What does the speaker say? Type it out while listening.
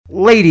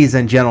Ladies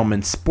and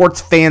gentlemen,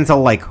 sports fans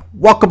alike,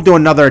 welcome to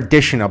another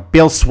edition of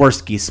Bill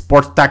Swirsky's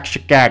Sports Talk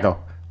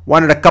Chicago,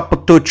 one of the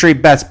couple, two, three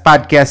best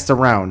podcasts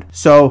around.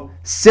 So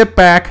sit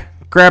back,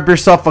 grab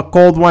yourself a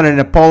cold one and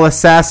a Polish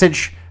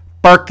sausage,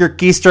 park your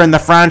keister in the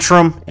French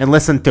room, and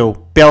listen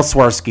to Bill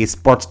Swirsky's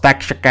Sports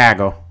Talk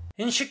Chicago.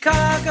 In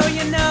Chicago,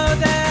 you know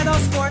that all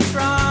sports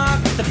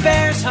rock. The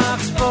Bears,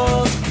 Hawks,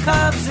 Bulls,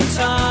 Cubs, and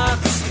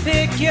Sox.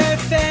 Pick your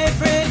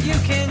favorite, you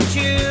can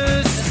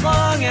choose, as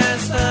long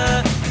as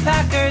the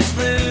Packers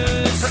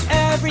lose. For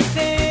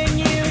everything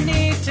you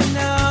need to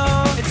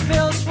know, it's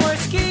Bill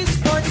Swirsky,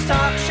 Sports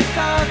Talk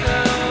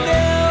Chicago.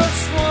 Bill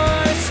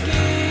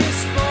Swirsky,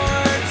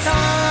 Sports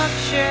Talk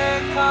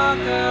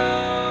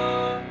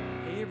Chicago.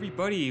 Hey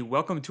everybody,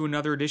 welcome to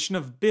another edition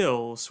of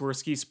Bill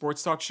Swirsky,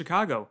 Sports Talk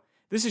Chicago.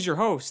 This is your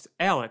host,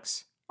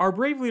 Alex. Our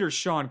brave leader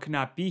Sean could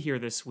not be here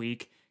this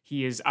week.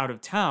 He is out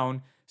of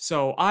town,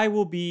 so I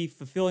will be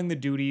fulfilling the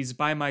duties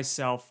by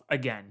myself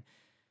again.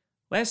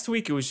 Last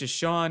week it was just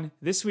Sean,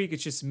 this week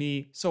it's just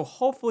me, so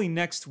hopefully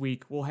next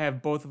week we'll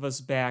have both of us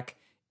back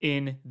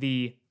in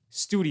the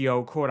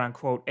studio,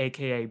 quote-unquote,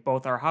 aka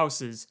both our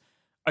houses,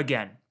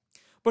 again.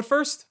 But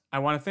first, I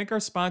want to thank our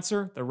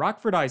sponsor, the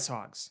Rockford Ice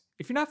Hogs.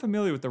 If you're not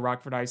familiar with the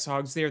Rockford Ice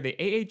Hogs, they are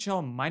the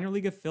AHL minor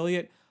league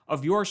affiliate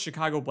of your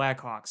Chicago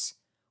Blackhawks.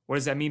 What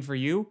does that mean for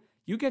you?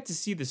 You get to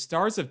see the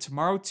stars of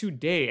tomorrow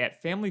today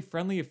at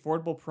family-friendly,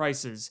 affordable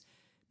prices.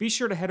 Be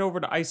sure to head over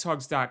to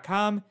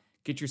icehogs.com,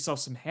 get yourself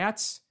some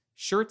hats,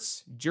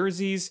 shirts,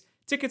 jerseys,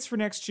 tickets for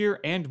next year,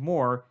 and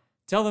more.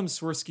 Tell them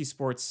Swirsky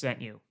Sports sent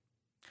you.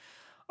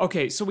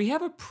 Okay, so we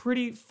have a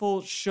pretty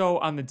full show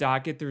on the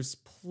docket. There's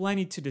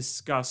plenty to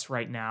discuss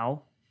right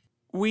now.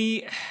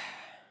 I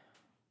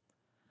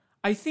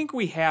think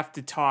we have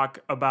to talk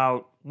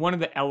about one of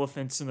the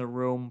elephants in the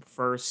room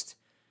first.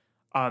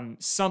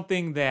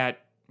 Something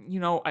that,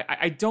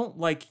 I don't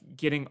like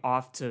getting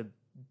off to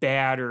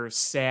bad or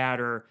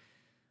sad or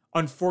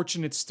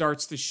unfortunate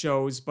starts to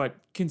shows, but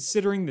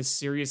considering the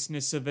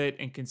seriousness of it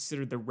and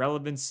consider the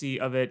relevancy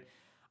of it,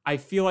 I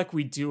feel like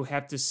we do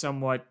have to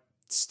somewhat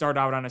start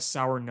out on a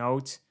sour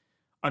note,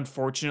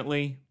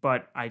 unfortunately,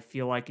 but I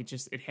feel like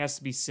it has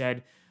to be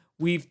said.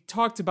 We've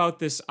talked about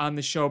this on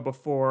the show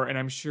before, and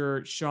I'm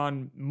sure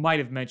Sean might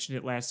have mentioned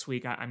it last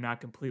week. I'm not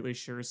completely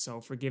sure,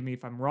 so forgive me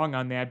if I'm wrong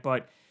on that,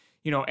 but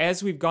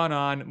as we've gone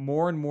on,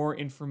 more and more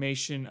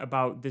information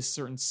about this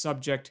certain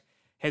subject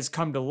has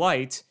come to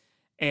light,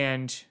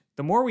 and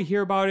the more we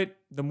hear about it,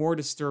 the more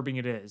disturbing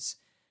it is.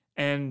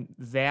 And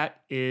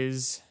that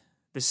is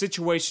the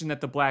situation that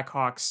the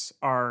Blackhawks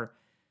are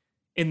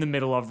in the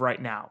middle of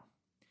right now.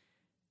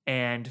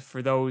 And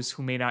for those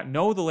who may not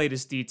know the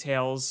latest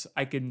details,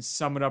 I can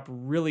sum it up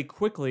really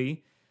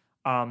quickly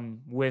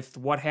with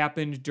what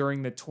happened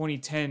during the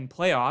 2010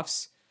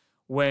 playoffs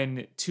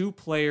when two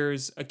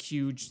players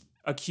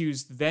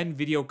accused then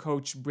video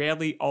coach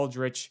Bradley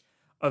Aldrich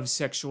of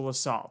sexual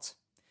assault.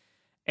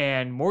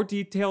 And more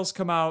details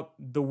come out,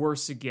 the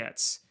worse it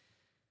gets.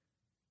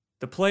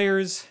 The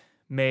players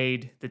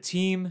made the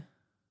team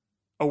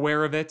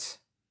aware of it.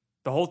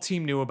 The whole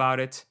team knew about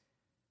it.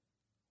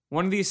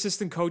 One of the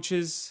assistant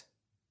coaches,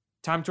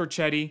 Tom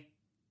Torchetti,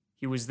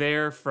 he was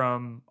there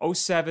from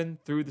 2007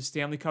 through the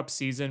Stanley Cup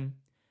season.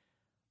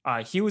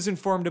 He was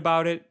informed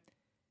about it.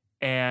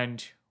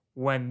 And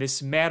when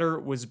this matter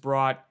was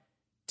brought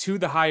to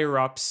the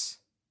higher-ups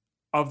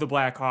of the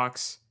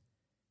Blackhawks,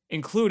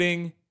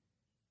 including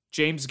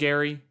James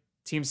Gary,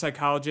 team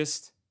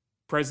psychologist,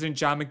 President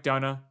John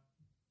McDonough,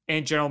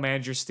 and General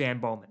Manager Stan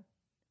Bowman.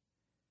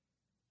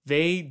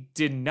 They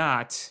did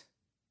not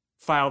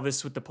file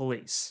this with the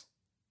police.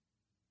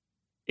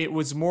 It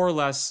was more or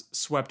less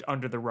swept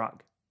under the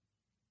rug.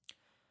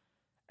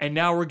 And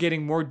now we're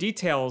getting more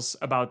details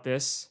about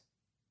this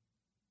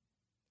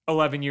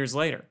 11 years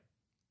later.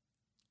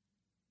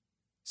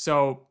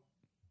 So,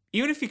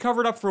 even if you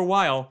covered up for a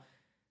while,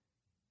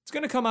 it's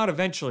going to come out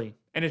eventually,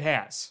 and it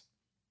has.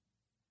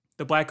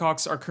 The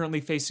Blackhawks are currently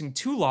facing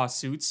 2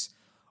 lawsuits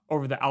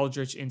over the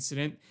Aldrich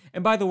incident.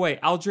 And by the way,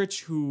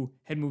 Aldrich, who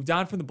had moved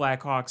on from the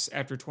Blackhawks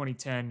after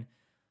 2010,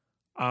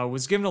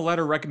 was given a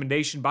letter of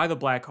recommendation by the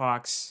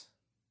Blackhawks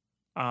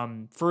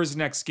for his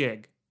next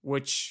gig,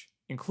 which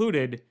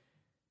included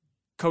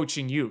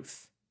coaching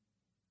youth.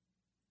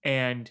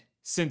 And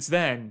since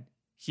then,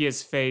 he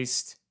has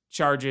faced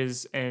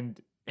charges and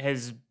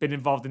has been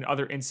involved in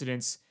other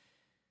incidents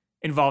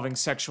involving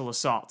sexual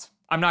assault.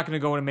 I'm not going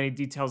to go into many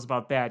details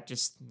about that.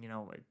 Just,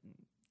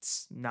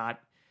 it's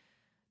not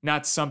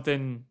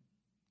something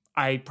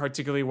I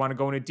particularly want to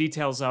go into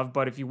details of,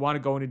 but if you want to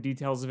go into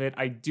details of it,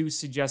 I do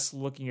suggest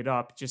looking it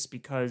up just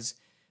because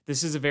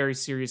this is a very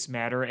serious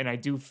matter, and I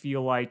do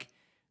feel like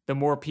the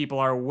more people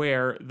are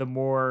aware, the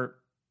more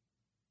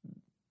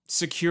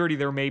security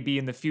there may be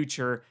in the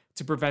future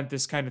to prevent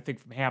this kind of thing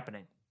from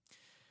happening.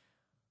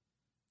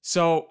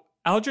 So,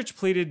 Aldrich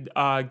pleaded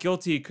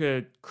guilty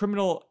to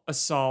criminal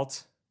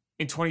assault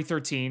in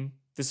 2013.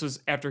 This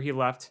was after he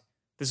left.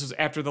 This was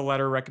after the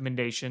letter of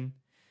recommendation.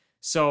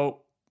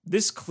 So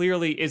this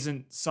clearly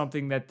isn't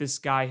something that this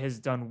guy has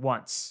done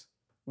once.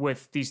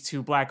 with these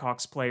two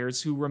Blackhawks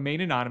players who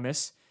remain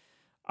anonymous.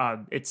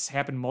 It's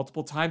happened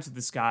multiple times with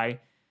this guy,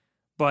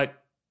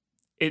 but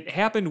it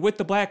happened with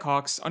the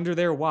Blackhawks under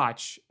their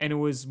watch, and it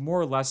was more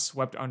or less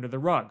swept under the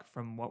rug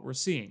from what we're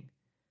seeing.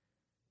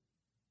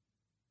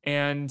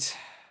 And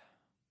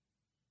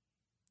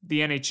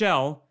the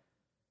NHL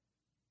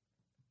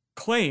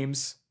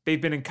claims they've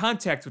been in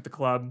contact with the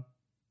club,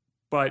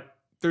 but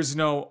there's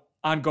no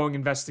ongoing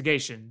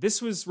investigation.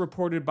 This was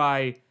reported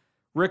by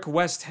Rick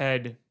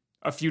Westhead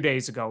a few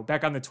days ago,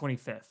 back on the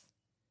 25th.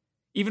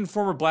 Even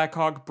former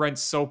Blackhawk Brent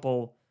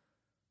Sopel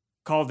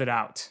called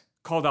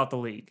out the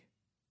league,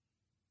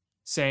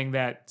 saying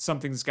that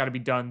something's got to be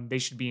done. They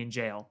should be in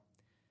jail.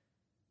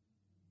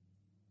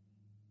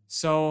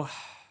 So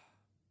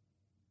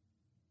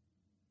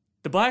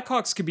the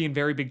Blackhawks could be in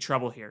very big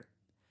trouble here.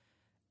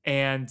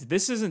 And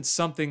this isn't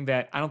something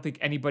that I don't think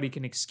anybody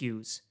can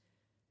excuse.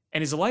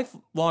 And as a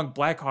lifelong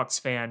Blackhawks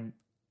fan,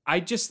 I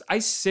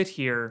sit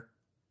here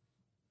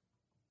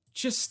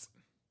just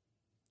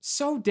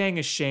so dang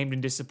ashamed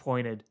and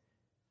disappointed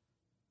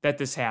that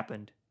this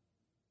happened.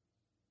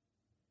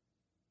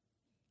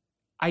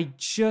 I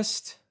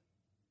just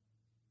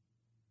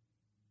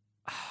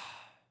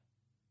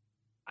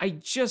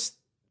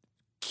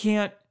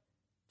can't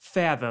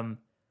fathom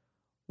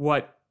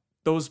what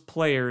those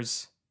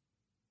players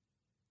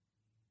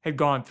had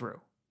gone through.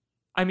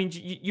 I mean,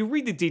 you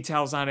read the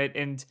details on it,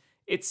 and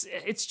it's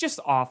just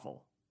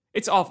awful.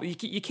 It's awful.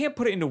 You can't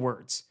put it into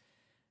words.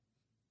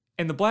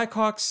 And the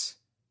Blackhawks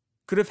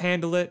could have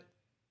handled it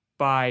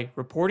by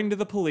reporting to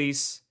the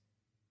police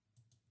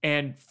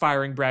and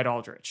firing Brad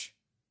Aldrich.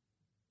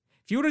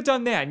 If you would have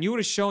done that, and you would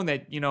have shown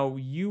that,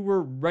 you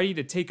were ready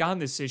to take on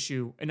this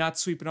issue and not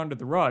sweep it under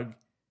the rug,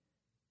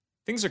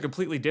 things are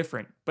completely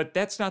different. But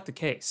that's not the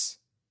case.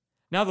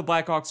 Now the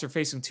Blackhawks are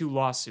facing 2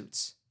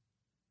 lawsuits.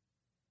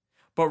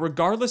 But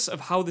regardless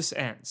of how this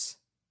ends,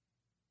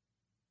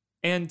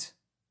 and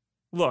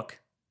look,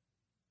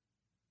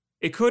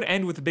 it could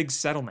end with a big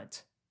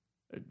settlement.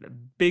 A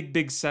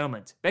big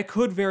settlement. That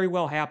could very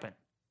well happen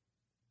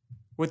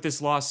with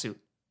this lawsuit.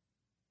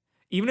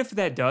 Even if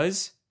that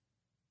does,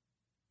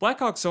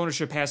 Blackhawks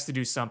ownership has to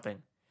do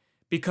something,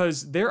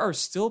 because there are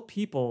still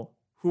people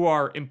who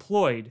are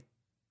employed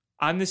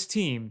on this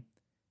team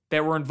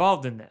that were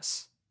involved in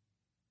this.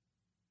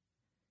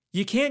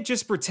 You can't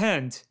just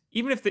pretend,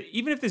 even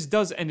if this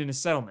does end in a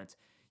settlement,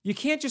 you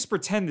can't just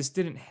pretend this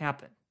didn't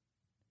happen.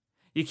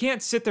 You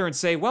can't sit there and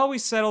say, well, we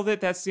settled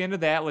it, that's the end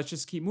of that, let's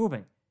just keep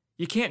moving.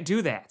 You can't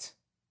do that.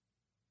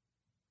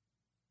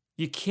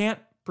 You can't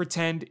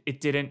pretend it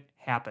didn't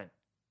happen.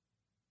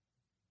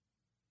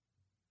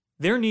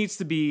 There needs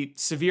to be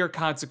severe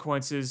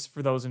consequences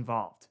for those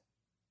involved.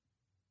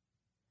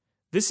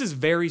 This is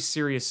very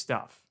serious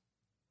stuff.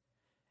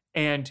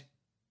 And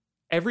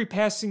every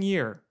passing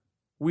year,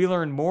 we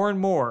learn more and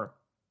more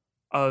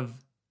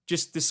of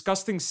just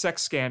disgusting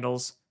sex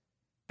scandals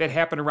that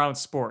happen around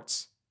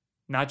sports.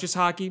 Not just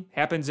hockey,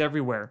 happens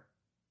everywhere.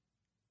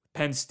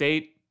 Penn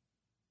State,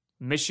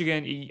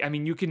 Michigan, I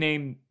mean, you can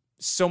name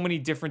so many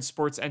different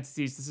sports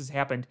entities this has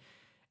happened.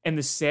 And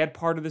the sad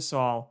part of this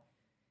all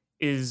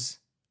is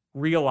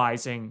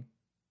realizing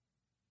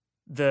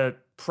the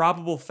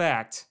probable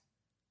fact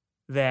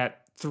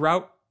that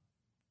throughout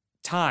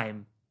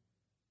time,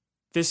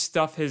 this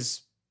stuff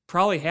has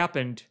probably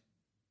happened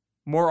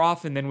more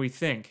often than we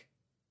think.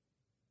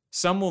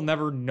 Some will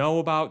never know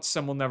about,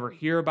 some will never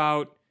hear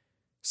about,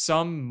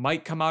 some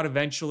might come out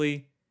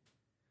eventually.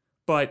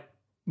 But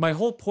my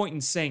whole point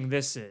in saying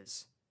this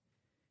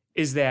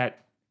is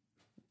that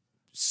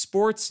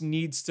sports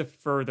needs to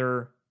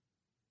further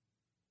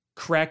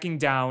cracking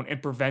down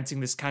and preventing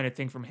this kind of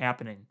thing from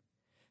happening.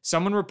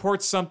 Someone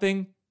reports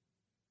something,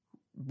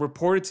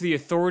 report it to the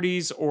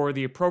authorities or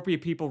the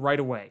appropriate people right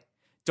away.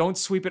 Don't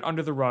sweep it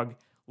under the rug.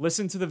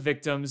 Listen to the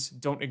victims.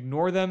 Don't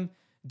ignore them.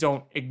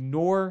 Don't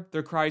ignore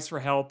their cries for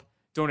help.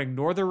 Don't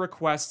ignore their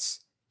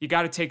requests. You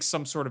got to take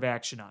some sort of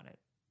action on it.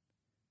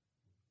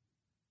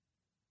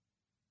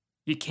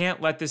 You can't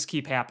let this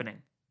keep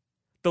happening.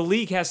 The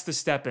league has to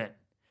step in.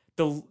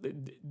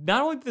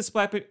 Not only did this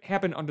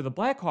happen under the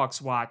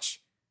Blackhawks'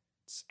 watch,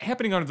 it's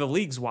happening under the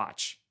league's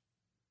watch.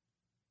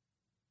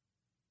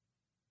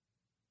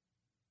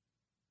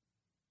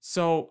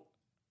 So,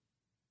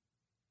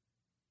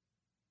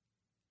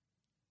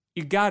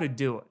 you got to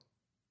do it.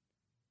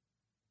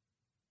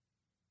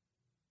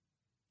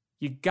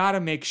 You got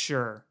to make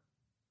sure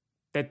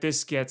that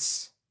this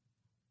gets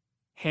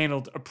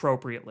handled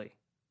appropriately.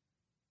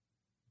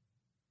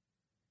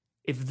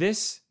 If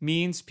this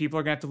means people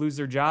are going to have to lose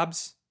their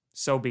jobs,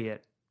 so be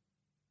it.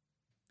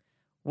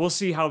 We'll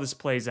see how this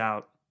plays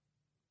out.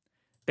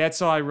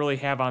 That's all I really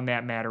have on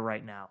that matter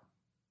right now.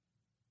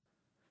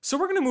 So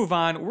we're going to move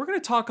on. We're going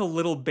to talk a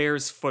little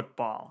Bears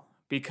football,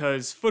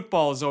 because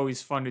football is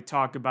always fun to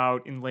talk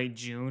about in late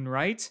June,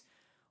 right?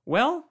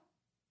 Well,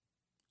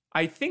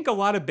 I think a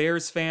lot of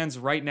Bears fans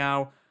right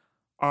now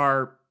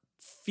are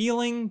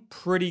feeling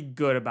pretty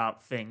good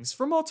about things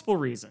for multiple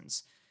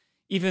reasons.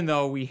 Even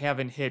though we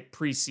haven't hit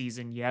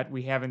preseason yet,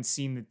 we haven't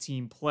seen the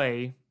team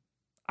play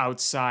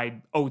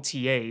outside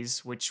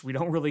OTAs, which we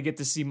don't really get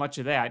to see much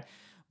of that.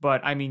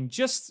 But I mean,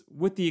 just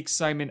with the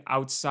excitement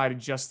outside of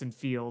Justin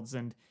Fields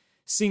and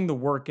seeing the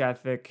work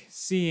ethic,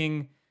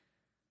 seeing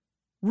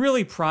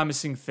really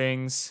promising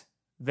things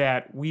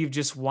that we've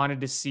just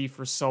wanted to see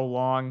for so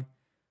long.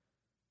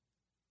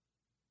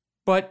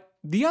 But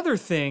the other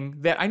thing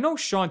that I know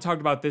Sean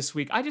talked about this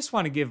week, I just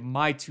want to give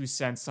my 2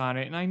 cents on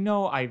it. And I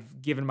know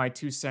I've given my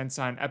 2 cents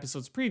on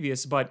episodes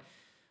previous, but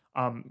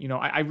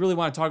I really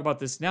want to talk about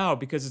this now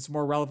because it's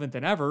more relevant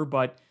than ever.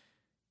 But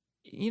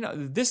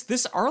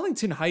this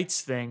Arlington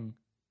Heights thing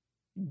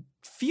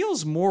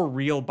feels more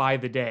real by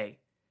the day.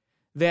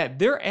 That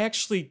there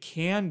actually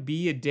can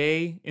be a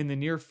day in the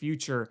near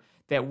future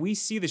that we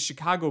see the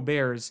Chicago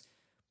Bears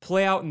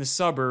play out in the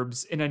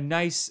suburbs in a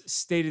nice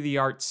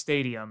state-of-the-art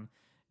stadium,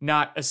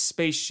 not a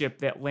spaceship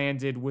that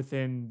landed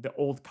within the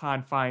old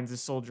confines of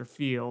Soldier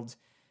Field,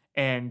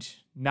 and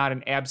not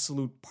an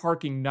absolute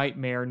parking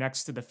nightmare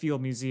next to the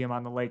Field Museum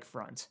on the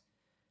lakefront.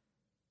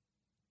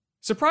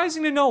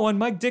 Surprising to no one,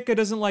 Mike Ditka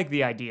doesn't like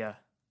the idea.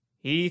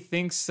 He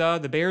thinks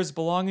the Bears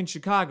belong in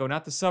Chicago,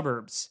 not the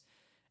suburbs.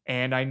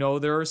 And I know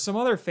there are some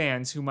other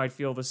fans who might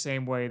feel the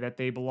same way, that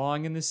they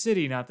belong in the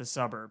city, not the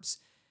suburbs.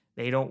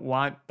 They don't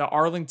want the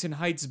Arlington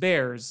Heights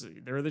Bears.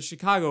 They're the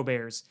Chicago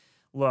Bears.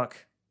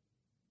 Look,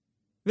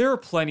 there are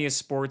plenty of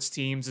sports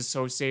teams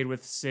associated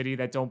with the city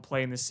that don't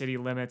play in the city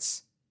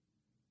limits.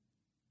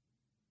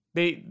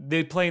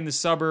 They play in the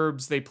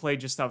suburbs. They play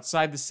just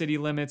outside the city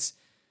limits.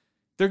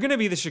 They're going to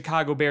be the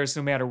Chicago Bears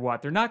no matter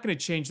what. They're not going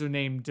to change their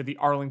name to the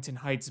Arlington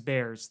Heights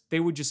Bears.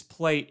 They would just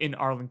play in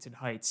Arlington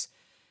Heights.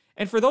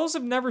 And for those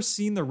who've never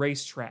seen the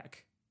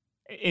racetrack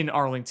in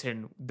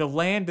Arlington, the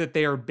land that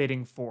they are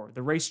bidding for,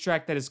 the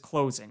racetrack that is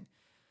closing,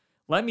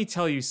 let me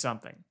tell you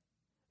something.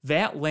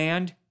 That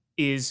land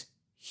is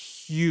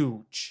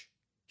huge.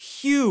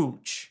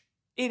 Huge.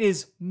 It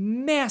is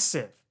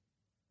massive.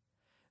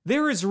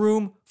 There is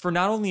room for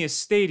not only a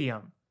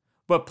stadium,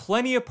 but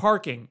plenty of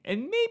parking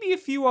and maybe a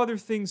few other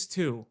things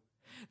too.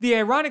 The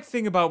ironic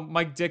thing about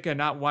Mike Ditka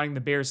not wanting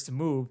the Bears to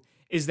move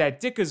is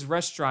that Ditka's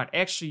restaurant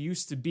actually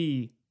used to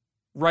be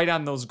right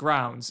on those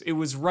grounds. It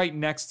was right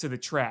next to the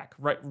track,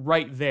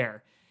 right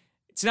there.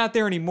 It's not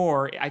there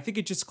anymore. I think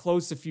it just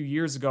closed a few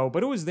years ago,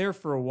 but it was there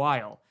for a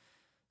while.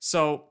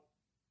 So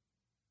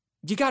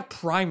you got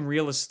prime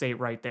real estate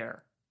right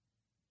there.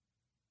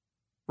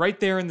 Right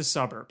there in the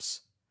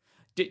suburbs.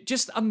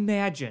 Just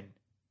imagine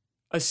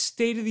a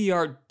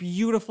state-of-the-art,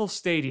 beautiful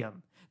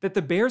stadium that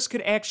the Bears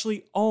could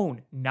actually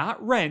own,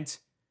 not rent,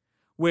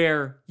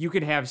 where you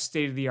could have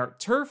state-of-the-art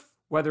turf,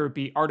 whether it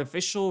be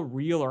artificial,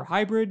 real, or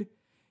hybrid.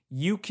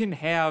 You can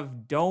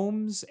have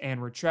domes and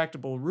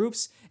retractable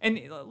roofs.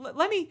 And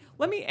let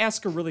me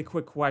ask a really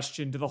quick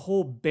question to the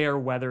whole bear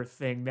weather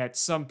thing that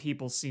some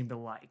people seem to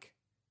like.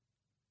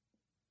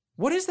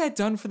 What has that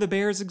done for the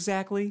Bears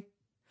exactly?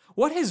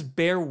 What has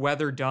bear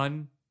weather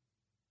done?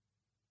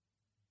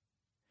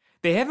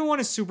 They haven't won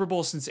a Super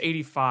Bowl since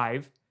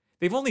 '85.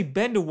 They've only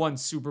been to one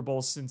Super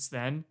Bowl since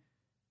then.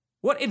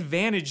 What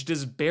advantage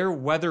does bear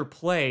weather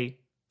play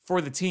for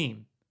the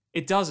team?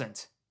 It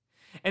doesn't.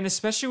 And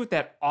especially with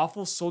that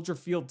awful Soldier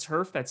Field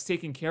turf that's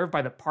taken care of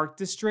by the Park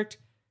District,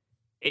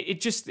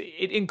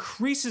 it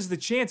increases the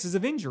chances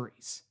of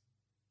injuries.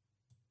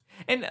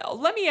 And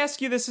let me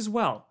ask you this as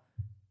well.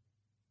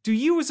 Do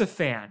you as a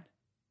fan,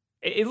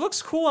 it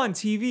looks cool on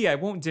TV, I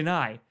won't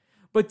deny,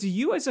 but do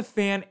you as a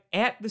fan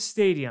at the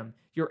stadium,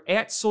 you're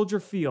at Soldier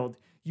Field,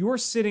 you're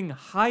sitting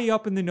high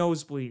up in the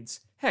nosebleeds,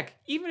 heck,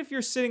 even if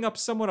you're sitting up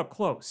somewhat up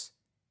close,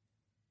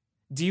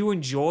 do you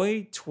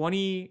enjoy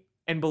 20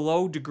 and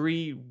below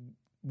degree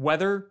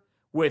weather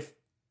with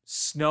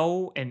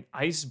snow and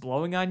ice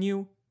blowing on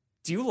you?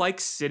 Do you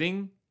like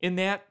sitting in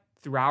that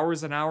through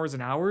hours and hours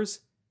and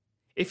hours?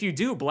 If you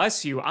do,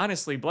 bless you,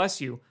 honestly, bless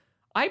you.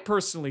 I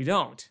personally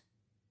don't.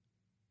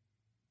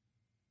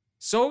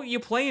 So you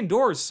play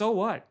indoors, so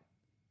what?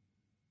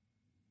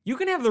 You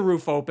can have the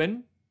roof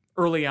open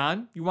early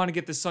on. You want to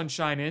get the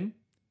sunshine in.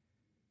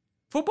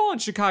 Football in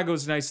Chicago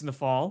is nice in the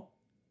fall.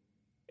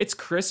 It's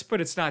crisp, but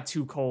it's not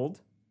too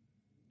cold.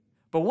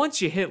 But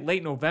once you hit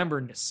late November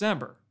and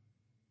December,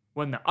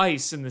 when the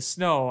ice and the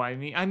snow, I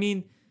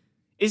mean,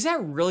 is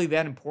that really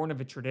that important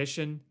of a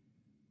tradition?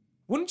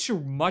 Wouldn't you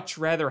much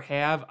rather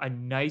have a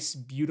nice,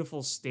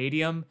 beautiful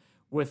stadium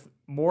with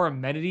more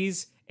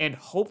amenities and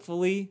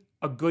hopefully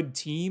a good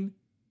team?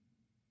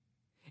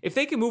 If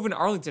they can move into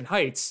Arlington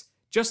Heights,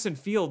 Justin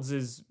Fields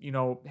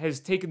has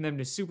taken them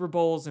to Super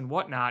Bowls and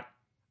whatnot.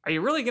 Are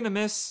you really going to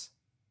miss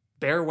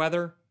bear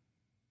weather?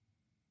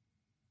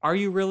 Are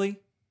you really?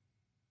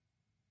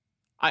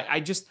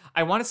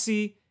 I want to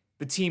see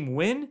the team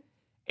win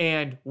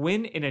and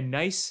win in a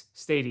nice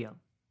stadium.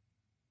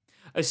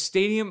 A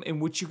stadium in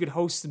which you could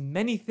host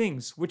many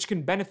things which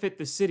can benefit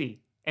the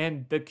city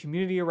and the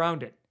community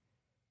around it.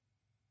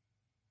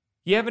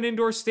 You have an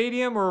indoor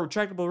stadium or a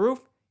retractable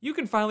roof, you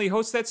can finally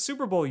host that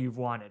Super Bowl you've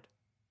wanted.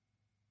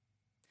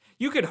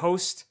 You could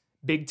host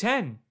Big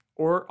Ten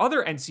or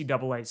other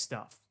NCAA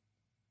stuff.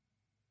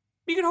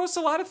 You can host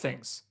a lot of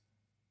things.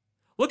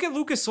 Look at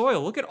Lucas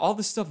Oil. Look at all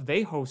the stuff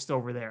they host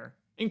over there,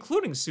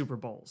 including Super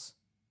Bowls.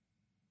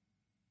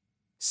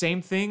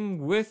 Same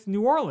thing with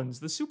New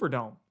Orleans, the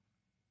Superdome.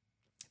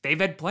 They've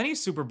had plenty of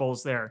Super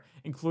Bowls there,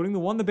 including the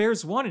one the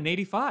Bears won in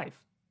 '85.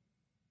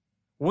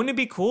 Wouldn't it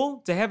be cool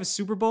to have a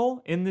Super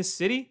Bowl in this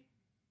city?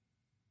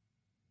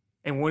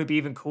 And wouldn't it be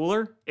even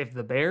cooler if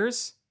the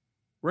Bears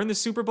were in the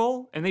Super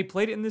Bowl and they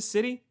played it in this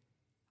city?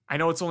 I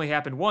know it's only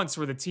happened once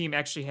where the team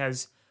actually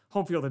has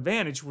home field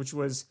advantage, which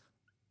was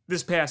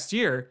this past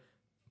year.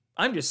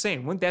 I'm just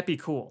saying, wouldn't that be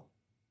cool?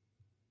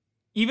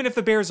 Even if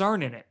the Bears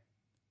aren't in it.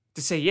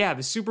 To say, yeah,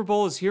 the Super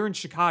Bowl is here in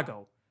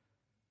Chicago.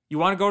 You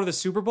want to go to the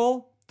Super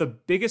Bowl? The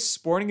biggest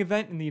sporting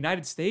event in the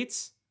United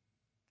States?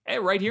 Hey,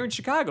 right here in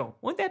Chicago.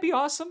 Wouldn't that be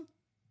awesome?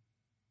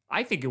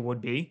 I think it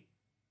would be.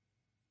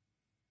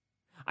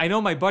 I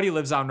know my buddy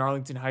lives out in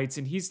Arlington Heights,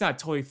 and he's not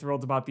totally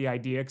thrilled about the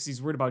idea because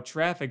he's worried about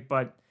traffic.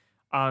 But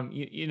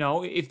you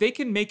know, if they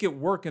can make it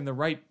work in the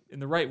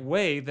right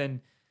way,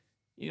 then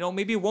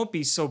maybe it won't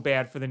be so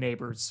bad for the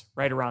neighbors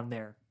right around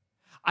there.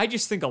 I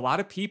just think a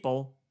lot of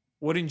people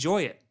would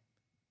enjoy it,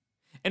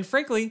 and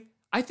frankly,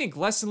 I think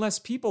less and less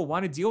people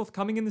want to deal with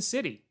coming in the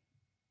city.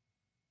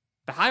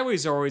 The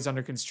highways are always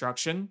under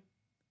construction.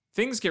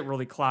 Things get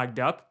really clogged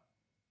up.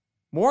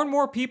 More and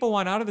more people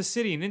want out of the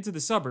city and into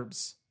the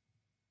suburbs.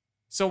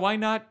 So why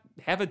not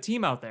have a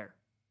team out there?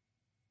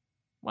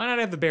 Why not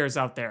have the Bears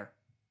out there?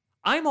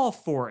 I'm all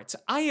for it.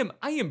 I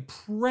am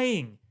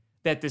praying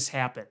that this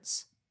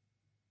happens.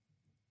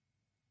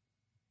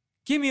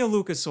 Give me a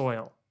Lucas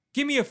Oil.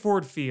 Give me a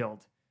Ford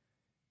Field.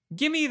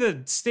 Give me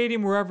the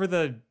stadium wherever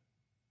the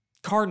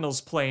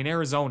Cardinals play in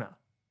Arizona.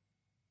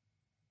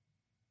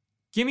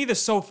 Give me the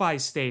SoFi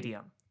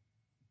Stadium.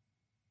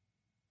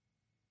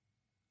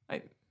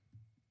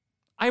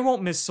 I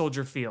won't miss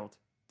Soldier Field.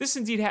 This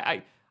indeed,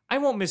 I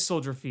won't miss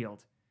Soldier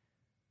Field.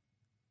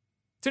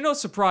 To no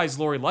surprise,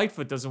 Lori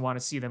Lightfoot doesn't want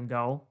to see them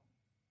go.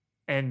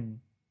 And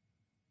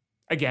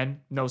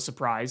again, no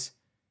surprise.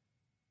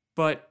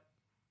 But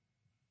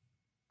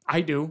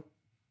I do.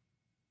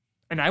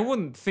 And I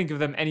wouldn't think of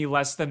them any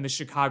less than the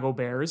Chicago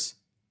Bears.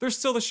 They're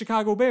still the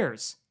Chicago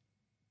Bears.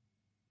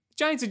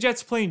 Giants and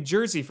Jets play in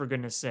Jersey, for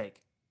goodness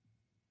sake.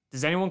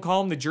 Does anyone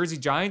call them the Jersey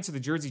Giants or the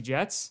Jersey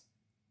Jets?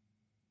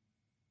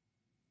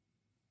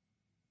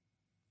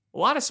 A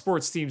lot of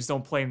sports teams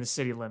don't play in the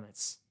city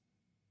limits.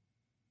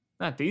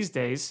 Not these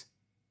days.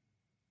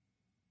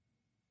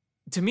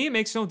 To me, it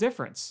makes no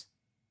difference.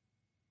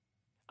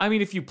 I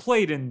mean, if you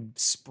played in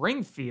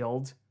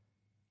Springfield,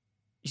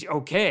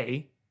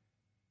 okay.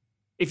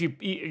 If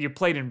you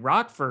played in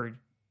Rockford,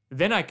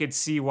 then I could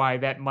see why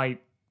that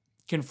might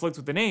conflict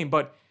with the name,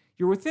 but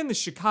you're within the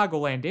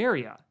Chicagoland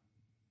area.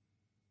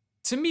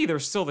 To me, they're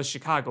still the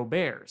Chicago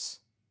Bears.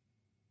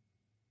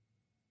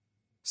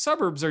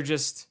 Suburbs are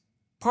just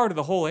part of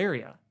the whole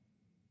area.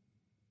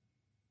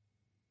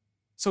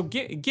 So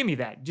give me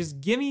that.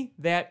 Just give me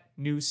that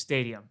new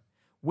stadium.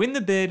 Win the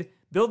bid,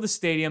 build the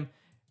stadium.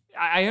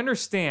 I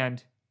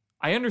understand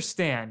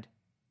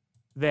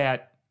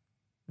that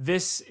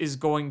this is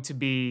going to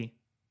be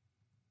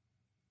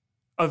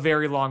a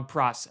very long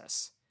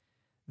process.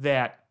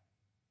 That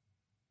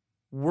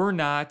we're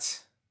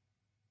not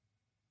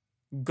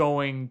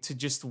going to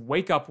just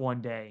wake up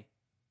one day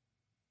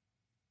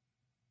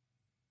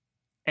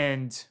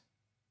and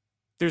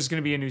there's going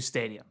to be a new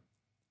stadium.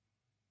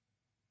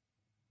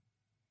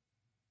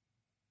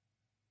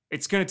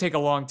 It's going to take a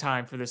long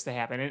time for this to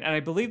happen. And I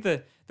believe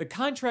the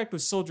contract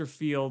with Soldier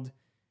Field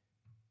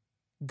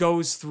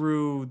goes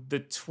through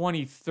the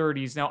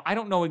 2030s. Now, I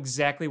don't know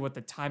exactly what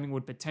the timing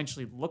would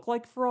potentially look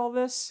like for all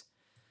this,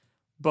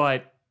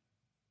 but,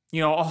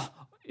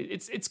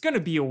 it's going to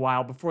be a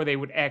while before they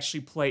would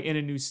actually play in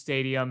a new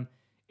stadium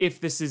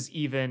if this is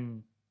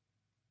even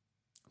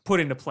put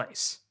into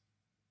place.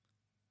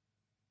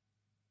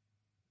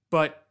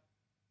 But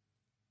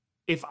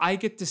if I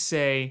get to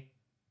say,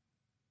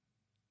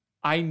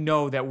 I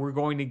know that we're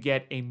going to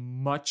get a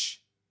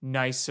much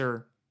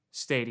nicer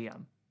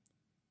stadium,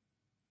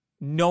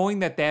 knowing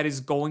that that is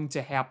going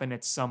to happen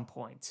at some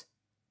point,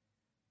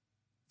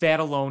 that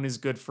alone is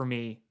good for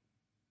me,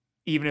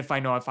 even if I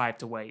know if I have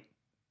to wait.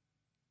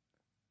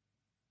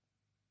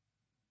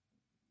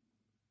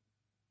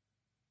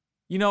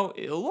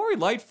 Lori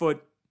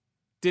Lightfoot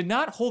did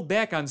not hold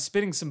back on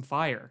spitting some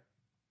fire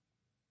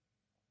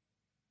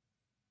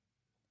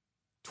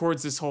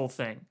towards this whole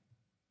thing.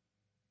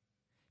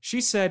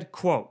 She said,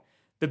 quote,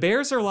 "The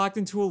Bears are locked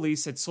into a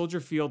lease at Soldier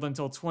Field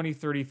until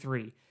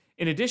 2033.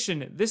 In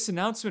addition, this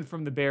announcement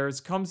from the Bears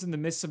comes in the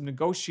midst of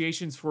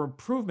negotiations for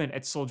improvement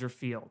at Soldier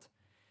Field.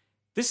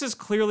 This is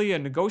clearly a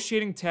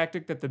negotiating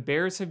tactic that the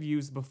Bears have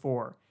used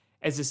before.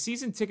 As a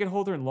season ticket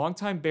holder and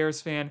longtime Bears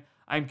fan,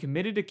 I am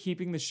committed to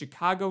keeping the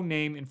Chicago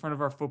name in front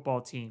of our football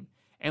team.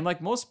 And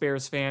like most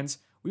Bears fans,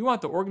 we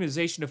want the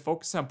organization to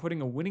focus on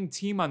putting a winning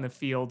team on the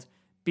field,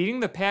 beating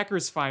the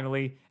Packers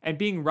finally, and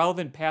being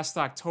relevant past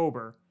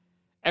October.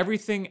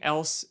 Everything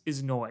else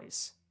is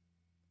noise."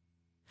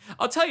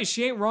 I'll tell you,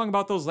 she ain't wrong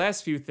about those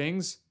last few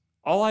things.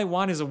 All I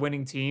want is a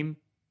winning team.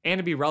 and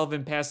to be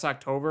relevant past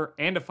October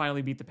and to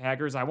finally beat the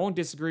Packers. I won't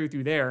disagree with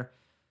you there.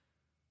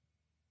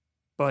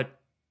 But,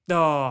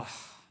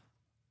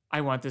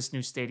 I want this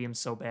new stadium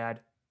so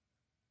bad.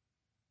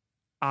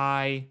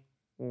 I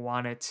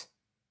want it.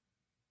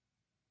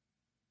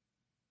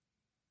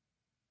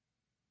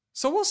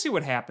 So we'll see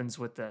what happens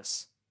with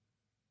this.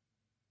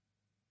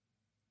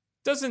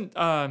 Doesn't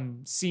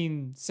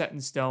seem set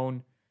in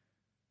stone.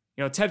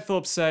 Ted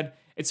Phillips said,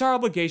 "It's our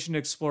obligation to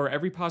explore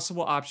every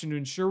possible option to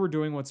ensure we're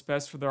doing what's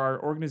best for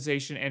our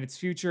organization and its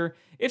future.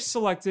 If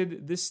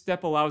selected, this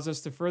step allows us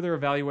to further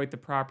evaluate the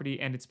property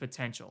and its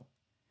potential."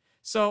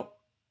 So,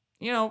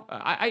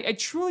 I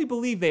truly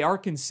believe they are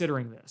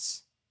considering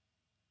this.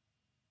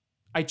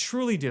 I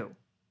truly do.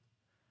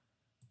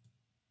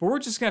 But we're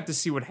just going to have to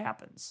see what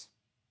happens.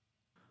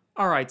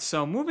 All right,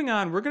 so moving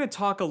on, we're going to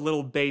talk a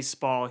little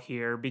baseball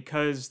here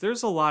because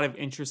there's a lot of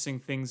interesting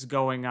things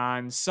going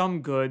on.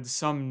 Some good,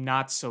 some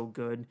not so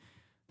good.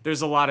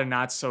 There's a lot of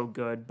not so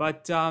good,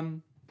 but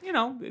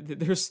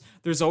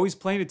there's always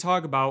plenty to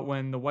talk about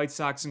when the White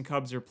Sox and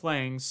Cubs are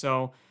playing.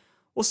 So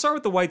we'll start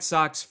with the White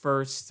Sox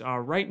first.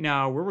 Right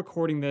now, we're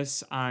recording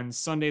this on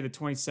Sunday the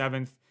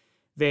 27th.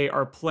 They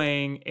are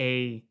playing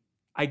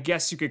I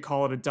guess you could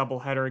call it a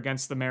doubleheader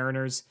against the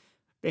Mariners.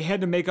 They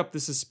had to make up the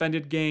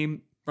suspended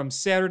game from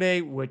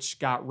Saturday, which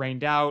got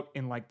rained out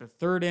in the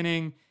third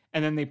inning,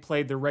 and then they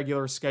played the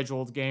regular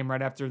scheduled game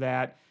right after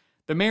that.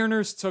 The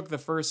Mariners took the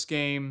first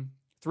game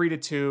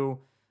 3-2.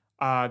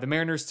 The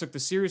Mariners took the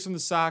series from the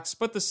Sox,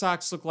 but the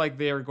Sox look like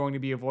they are going to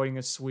be avoiding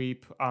a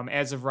sweep.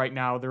 As of right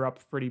now, they're up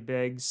pretty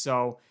big,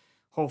 so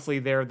hopefully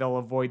they'll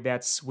avoid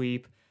that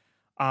sweep.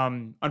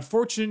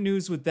 Unfortunate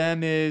news with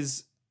them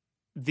is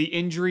the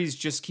injuries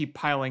just keep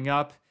piling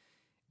up.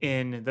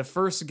 In the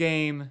first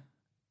game,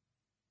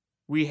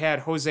 we had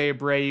Jose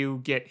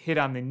Abreu get hit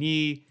on the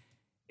knee.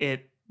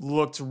 It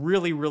looked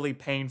really, really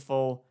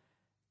painful.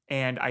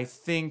 And I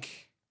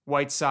think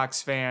White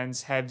Sox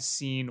fans have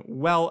seen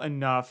well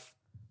enough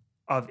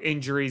of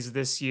injuries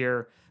this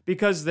year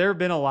because there have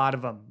been a lot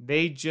of them.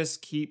 They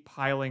just keep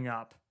piling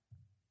up.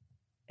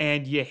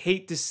 And you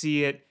hate to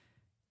see it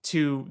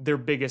to their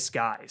biggest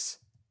guys.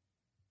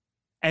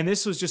 And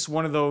this was just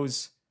one of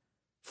those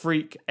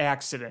freak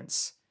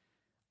accidents.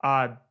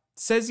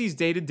 Says he's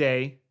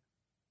day-to-day.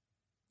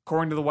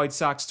 According to the White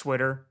Sox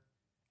Twitter,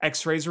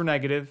 x-rays were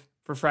negative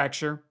for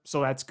fracture, so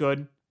that's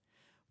good.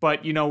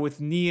 But, with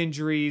knee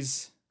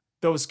injuries,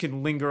 those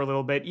can linger a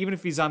little bit. Even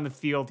if he's on the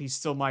field, he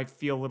still might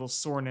feel a little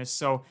soreness.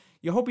 So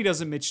you hope he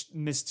doesn't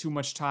miss too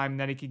much time, and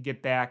then he could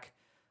get back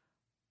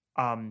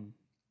on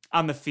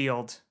the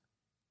field.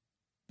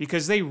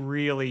 Because they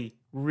really,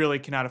 really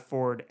cannot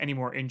afford any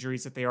more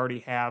injuries that they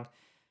already have.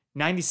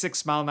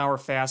 96-mile-an-hour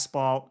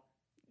fastball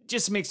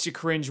just makes you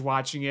cringe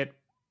watching it.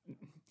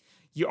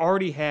 You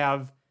already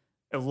have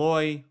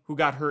Eloy, who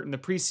got hurt in the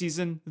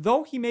preseason,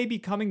 though he may be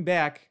coming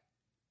back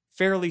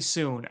fairly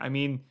soon. I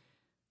mean,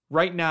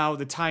 right now,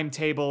 the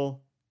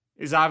timetable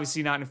is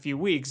obviously not in a few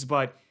weeks,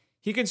 but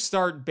he can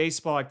start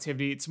baseball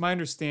activity, it's my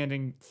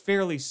understanding,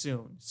 fairly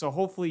soon. So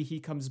hopefully he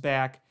comes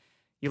back.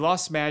 You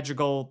lost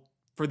Madrigal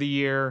for the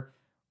year.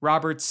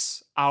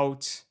 Roberts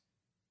out.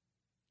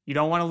 You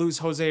don't want to lose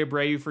Jose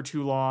Abreu for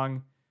too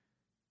long.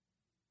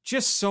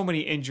 Just so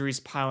many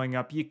injuries piling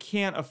up. You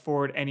can't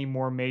afford any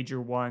more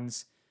major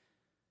ones.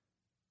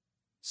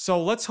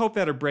 So let's hope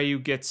that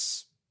Abreu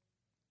gets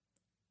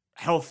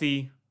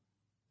healthy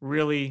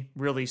really,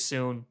 really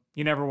soon.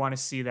 You never want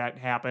to see that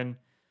happen.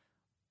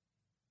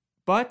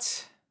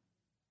 But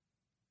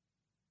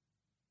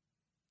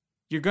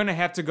you're going to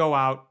have to go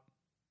out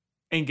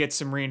and get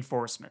some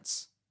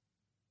reinforcements.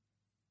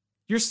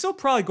 You're still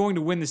probably going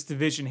to win this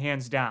division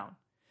hands down.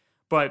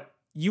 But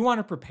you want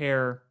to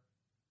prepare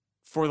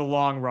for the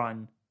long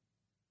run.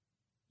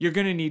 You're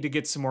going to need to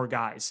get some more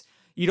guys.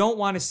 You don't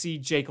want to see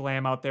Jake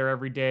Lamb out there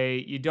every day.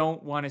 You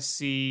don't want to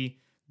see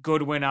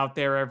Goodwin out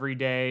there every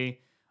day.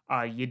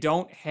 You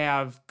don't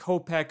have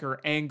Kopech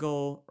or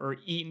Engel or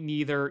Eaton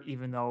either,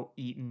 even though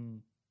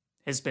Eaton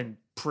has been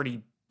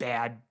pretty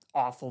bad,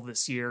 awful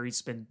this year.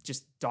 He's been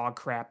just dog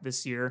crap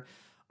this year.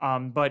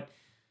 But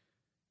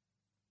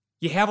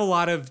you have a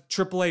lot of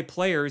AAA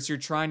players you're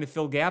trying to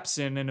fill gaps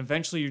in, and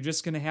eventually you're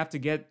just going to have to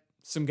get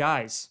some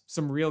guys,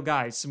 some real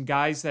guys, some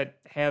guys that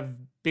have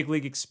big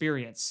league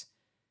experience.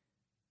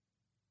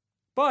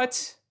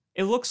 But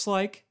it looks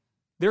like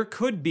there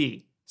could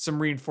be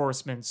some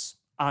reinforcements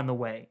on the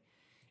way.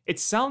 It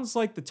sounds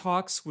like the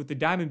talks with the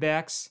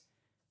Diamondbacks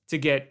to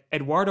get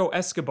Eduardo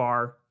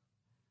Escobar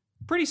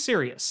pretty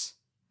serious.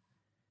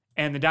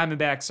 And the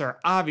Diamondbacks are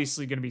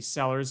obviously going to be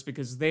sellers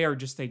because they are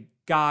just a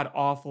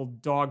god-awful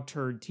dog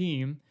turd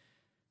team.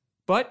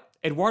 But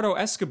Eduardo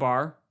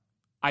Escobar,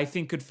 I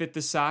think, could fit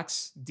the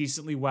Sox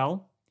decently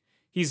well.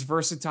 He's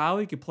versatile.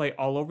 He could play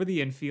all over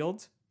the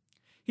infield.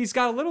 He's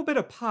got a little bit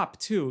of pop,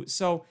 too.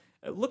 So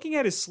looking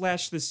at his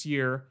slash this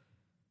year,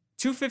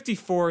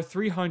 254,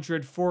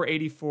 300,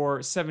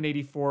 484,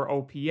 784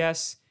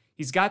 OPS.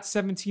 He's got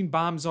 17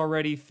 bombs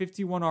already,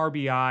 51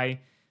 RBI.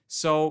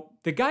 So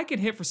the guy can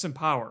hit for some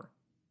power.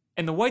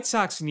 And the White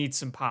Sox need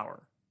some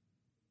power.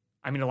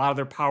 I mean, a lot of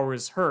their power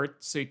is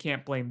hurt, so you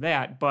can't blame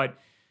that. But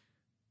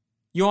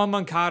Yoan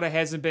Moncada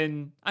hasn't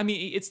been, I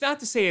mean, it's not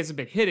to say he hasn't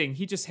been hitting.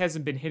 He just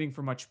hasn't been hitting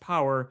for much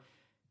power.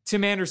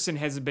 Tim Anderson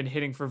hasn't been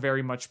hitting for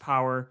very much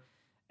power.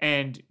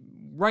 And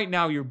right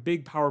now, your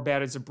big power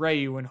bat is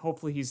Abreu, and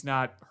hopefully he's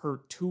not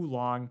hurt too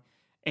long.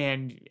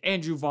 And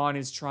Andrew Vaughn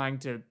is trying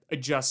to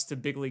adjust to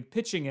big league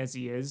pitching as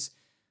he is.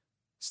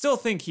 Still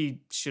think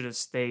he should have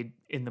stayed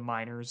in the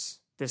minors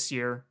this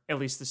year, at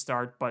least to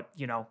start. But,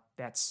 you know,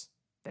 that's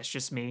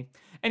just me.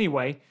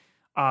 Anyway,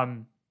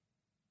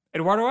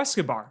 Eduardo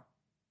Escobar.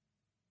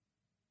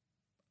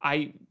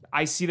 I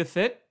see the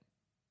fit.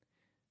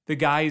 The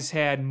guy's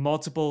had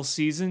multiple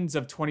seasons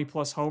of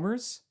 20-plus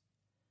homers.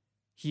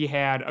 He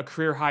had a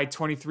career-high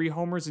 23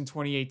 homers in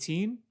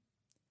 2018.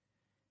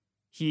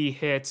 He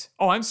hit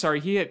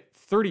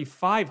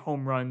 35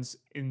 home runs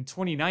in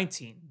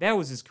 2019. That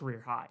was his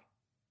career high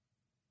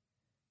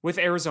with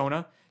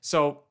Arizona.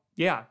 So,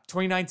 yeah,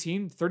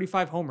 2019,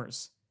 35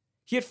 homers.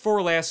 He hit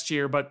 4 last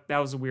year, but that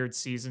was a weird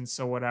season,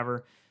 so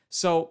whatever.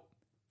 So,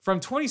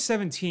 from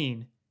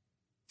 2017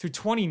 through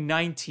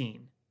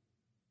 2019,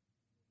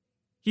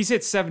 he's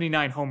hit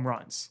 79 home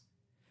runs.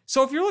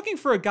 So if you're looking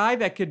for a guy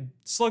that could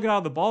slug it out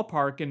of the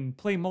ballpark and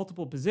play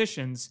multiple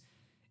positions,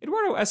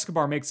 Eduardo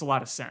Escobar makes a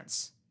lot of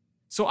sense.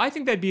 So I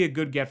think that'd be a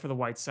good get for the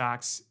White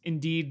Sox.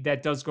 Indeed,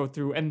 that does go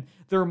through. And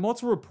there are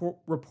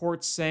multiple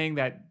reports saying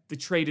that the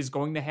trade is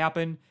going to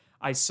happen.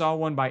 I saw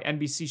one by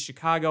NBC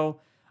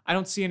Chicago. I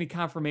don't see any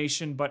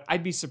confirmation, but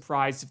I'd be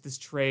surprised if this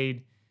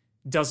trade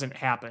doesn't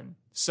happen.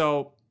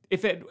 So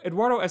if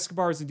Eduardo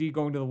Escobar is indeed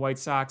going to the White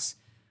Sox,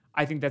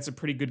 I think that's a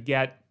pretty good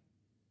get.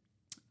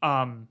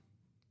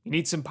 You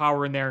need some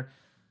power in there.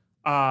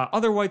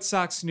 Other White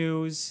Sox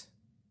news.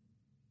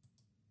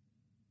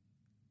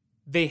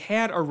 They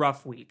had a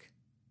rough week.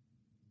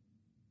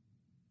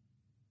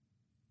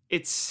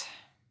 It's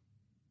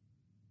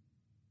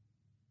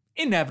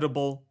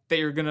inevitable that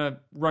you're going to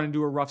run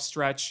into a rough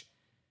stretch.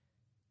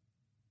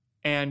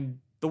 And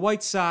the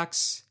White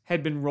Sox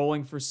had been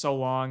rolling for so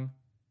long.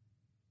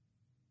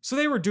 So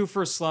they were due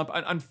for a slump.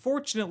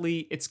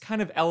 Unfortunately, it's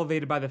kind of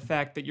elevated by the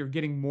fact that you're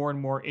getting more and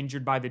more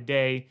injured by the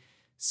day.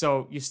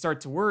 So you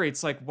start to worry.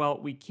 It's like, well,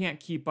 we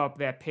can't keep up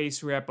that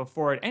pace we were at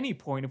before at any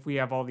point if we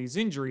have all these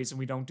injuries and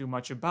we don't do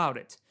much about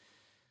it.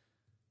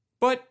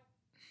 But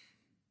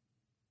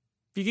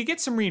if you could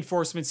get some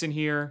reinforcements in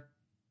here,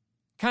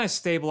 kind of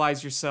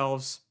stabilize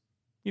yourselves,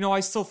 you know, I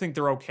still think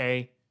they're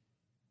okay.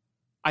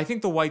 I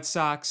think the White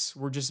Sox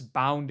were just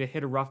bound to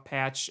hit a rough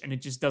patch, and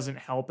it just doesn't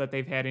help that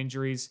they've had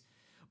injuries.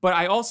 But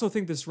I also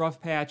think this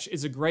rough patch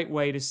is a great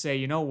way to say,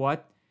 you know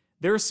what?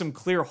 There are some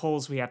clear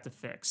holes we have to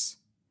fix.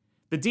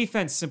 The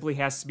defense simply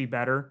has to be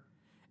better.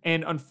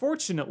 And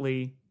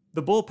unfortunately,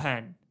 the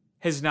bullpen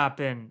has not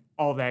been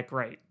all that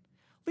great.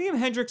 Liam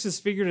Hendriks has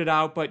figured it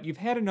out, but you've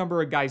had a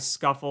number of guys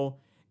scuffle.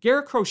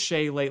 Garrett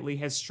Crochet lately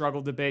has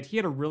struggled a bit. He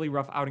had a really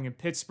rough outing in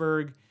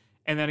Pittsburgh,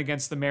 and then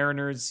against the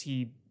Mariners,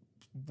 he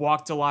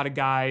walked a lot of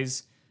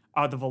guys.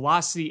 The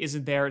velocity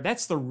isn't there.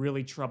 That's the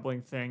really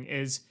troubling thing,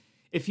 is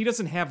if he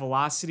doesn't have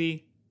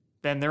velocity,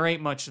 then there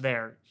ain't much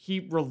there. He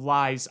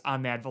relies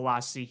on that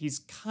velocity. He's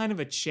kind of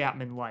a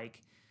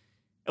Chapman-like,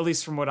 at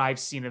least from what I've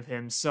seen of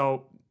him.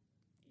 So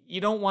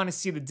you don't want to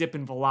see the dip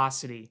in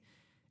velocity.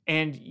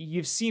 And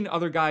you've seen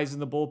other guys in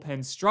the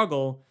bullpen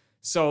struggle.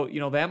 So, you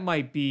know, that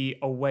might be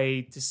a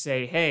way to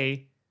say,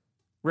 hey,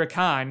 Rick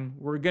Hahn,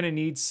 we're going to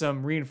need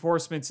some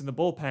reinforcements in the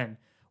bullpen.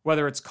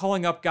 Whether it's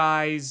calling up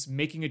guys,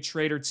 making a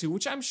trade or two,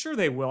 which I'm sure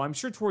they will. I'm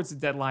sure towards the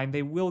deadline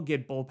they will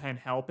get bullpen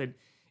help. It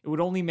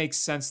would only make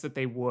sense that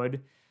they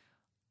would.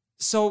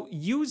 So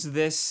use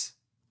this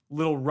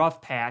little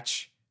rough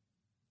patch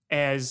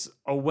as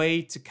a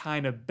way to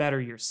kind of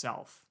better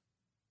yourself.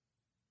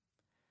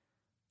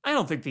 I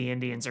don't think the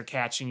Indians are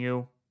catching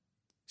you.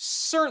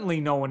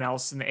 Certainly no one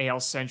else in the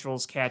AL Central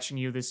is catching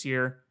you this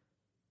year.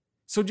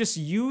 So just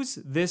use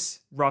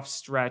this rough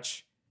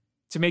stretch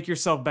to make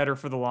yourself better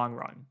for the long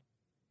run.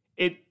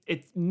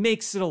 It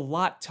makes it a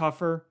lot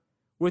tougher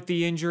with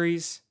the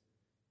injuries,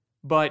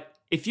 but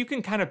if you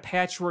can kind of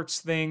patchwork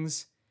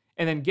things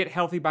and then get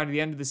healthy by the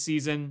end of the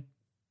season,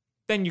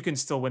 then you can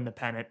still win the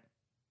pennant.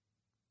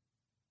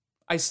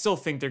 I still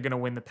think they're going to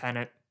win the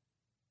pennant.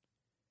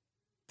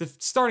 The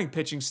starting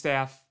pitching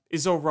staff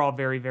is overall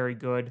very, very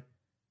good.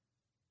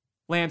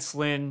 Lance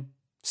Lynn,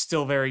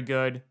 still very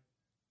good.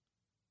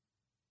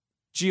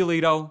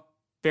 Giolito,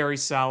 very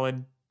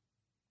solid.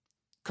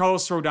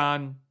 Carlos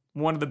Rodon,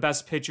 one of the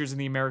best pitchers in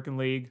the American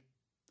League.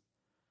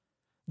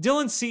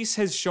 Dylan Cease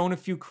has shown a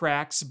few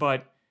cracks,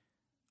 but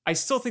I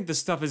still think the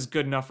stuff is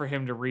good enough for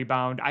him to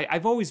rebound.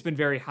 I've always been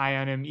very high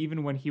on him,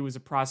 even when he was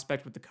a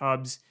prospect with the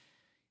Cubs.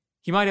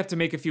 He might have to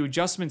make a few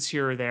adjustments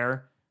here or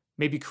there,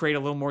 maybe create a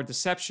little more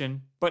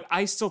deception, but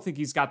I still think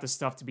he's got the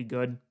stuff to be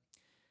good.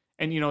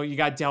 And, you know, you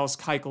got Dallas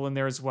Keuchel in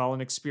there as well, an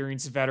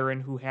experienced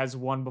veteran who has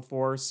won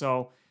before.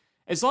 So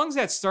as long as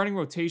that starting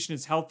rotation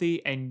is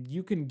healthy and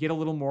you can get a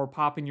little more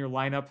pop in your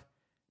lineup,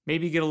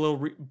 maybe get a little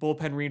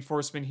bullpen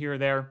reinforcement here or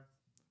there,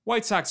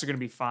 White Sox are going to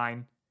be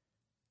fine.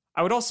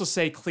 I would also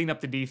say clean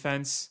up the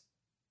defense.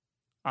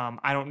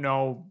 I don't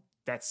know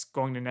that's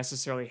going to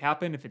necessarily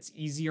happen, if it's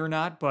easy or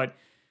not, but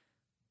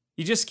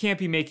you just can't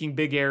be making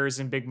big errors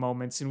in big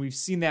moments, and we've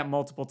seen that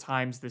multiple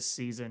times this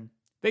season.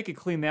 If they could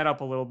clean that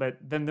up a little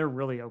bit, then they're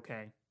really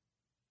okay.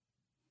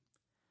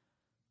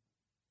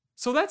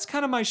 So that's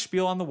kind of my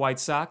spiel on the White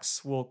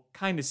Sox. We'll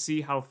kind of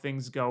see how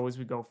things go as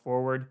we go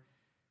forward.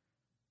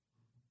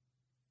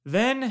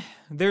 Then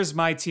there's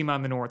my team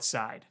on the north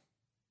side.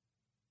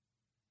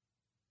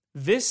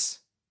 This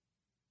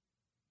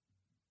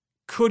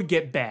could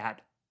get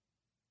bad.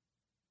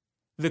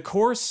 The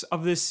course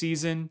of this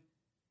season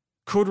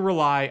could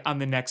rely on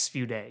the next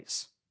few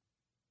days.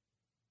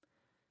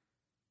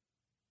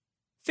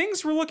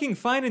 Things were looking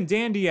fine and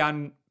dandy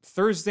on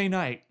Thursday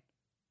night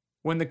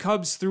when the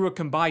Cubs threw a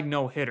combined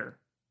no-hitter.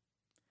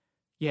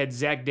 You had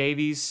Zach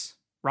Davies,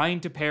 Ryan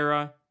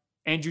Tepera,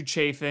 Andrew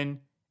Chafin,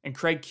 and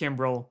Craig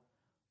Kimbrell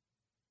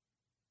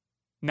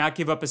not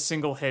give up a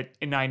single hit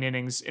in 9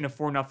 innings in a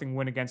 4-0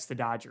 win against the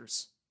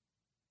Dodgers.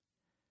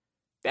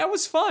 That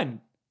was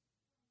fun.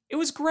 It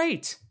was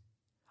great.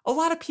 A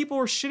lot of people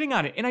were shitting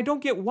on it, and I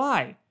don't get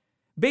why.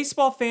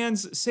 Baseball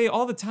fans say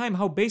all the time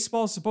how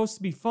baseball is supposed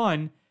to be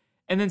fun,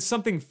 and then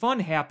something fun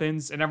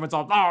happens, and everyone's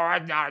all, oh,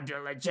 not a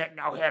legit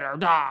no-hitter.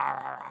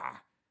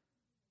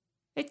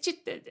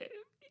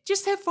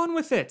 Just have fun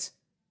with it.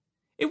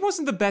 It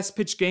wasn't the best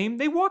pitch game.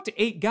 They walked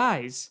 8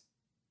 guys,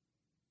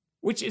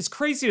 which is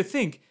crazy to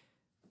think.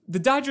 The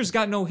Dodgers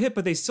got no hit,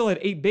 but they still had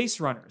 8 base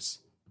runners.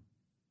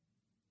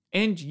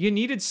 And you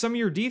needed some of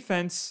your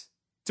defense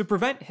to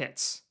prevent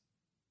hits,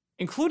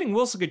 including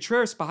Wilson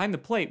Contreras behind the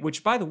plate,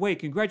 which, by the way,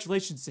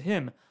 congratulations to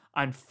him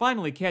on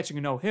finally catching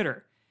a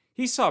no-hitter.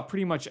 He saw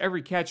pretty much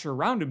every catcher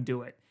around him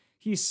do it.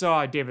 He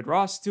saw David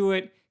Ross do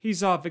it. He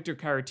saw Victor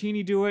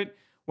Caratini do it.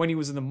 When he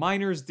was in the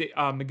minors,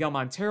 Miguel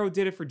Montero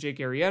did it for Jake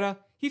Arrieta.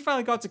 He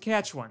finally got to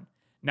catch one.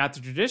 Not the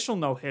traditional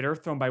no-hitter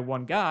thrown by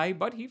one guy,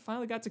 but he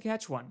finally got to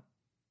catch one.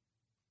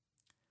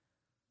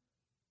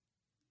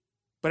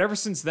 But ever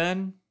since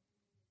then,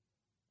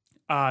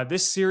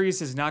 this series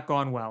has not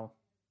gone well.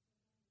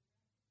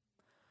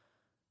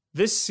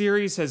 This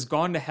series has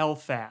gone to hell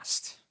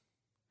fast.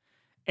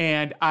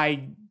 And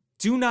I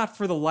do not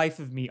for the life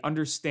of me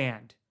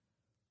understand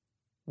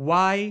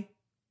why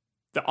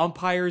the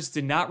umpires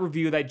did not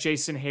review that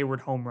Jason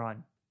Hayward home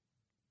run.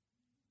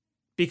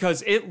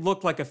 Because it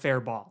looked like a fair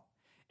ball.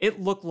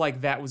 It looked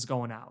like that was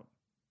going out.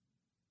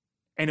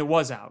 And it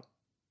was out.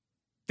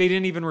 They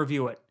didn't even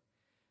review it.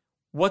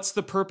 What's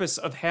the purpose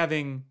of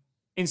having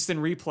instant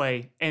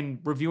replay and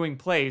reviewing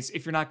plays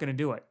if you're not going to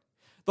do it?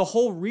 The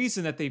whole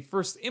reason that they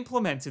first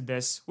implemented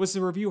this was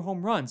to review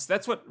home runs.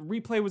 That's what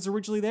replay was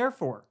originally there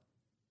for.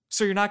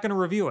 So you're not going to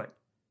review it.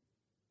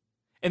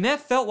 And that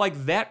felt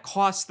like that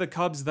cost the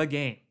Cubs the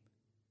game.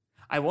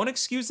 I won't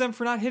excuse them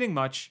for not hitting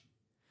much,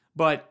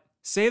 but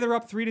say they're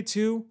up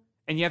 3-2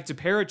 and you have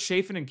Tepera,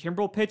 Chafin, and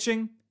Kimbrell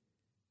pitching.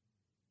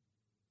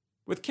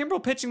 With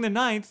Kimbrell pitching the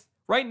 9th,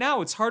 right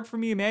now it's hard for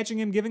me imagining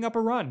him giving up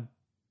a run.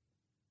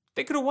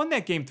 They could have won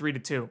that game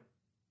 3-2.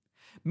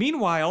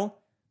 Meanwhile,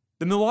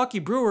 the Milwaukee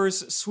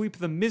Brewers sweep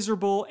the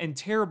miserable and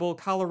terrible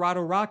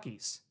Colorado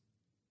Rockies.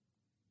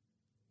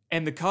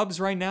 And the Cubs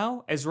right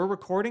now, as we're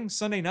recording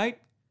Sunday night,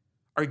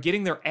 are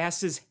getting their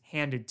asses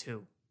handed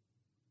to.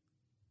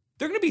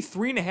 They're going to be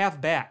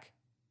 3.5 back.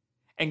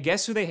 And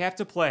guess who they have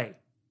to play?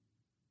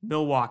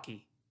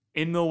 Milwaukee.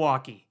 In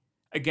Milwaukee.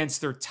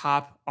 Against their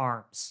top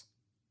arms.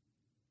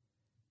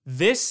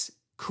 This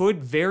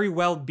could very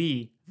well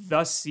be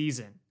the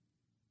season.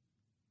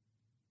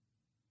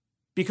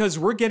 Because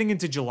we're getting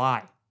into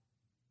July.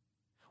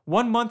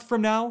 1 month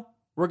from now,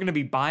 we're going to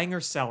be buying or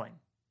selling.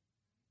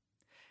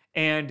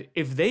 And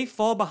if they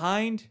fall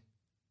behind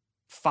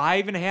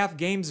 5.5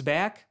 games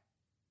back,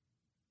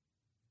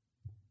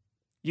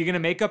 you're going to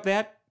make up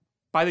that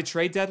by the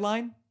trade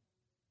deadline?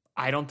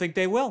 I don't think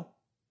they will.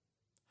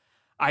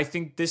 I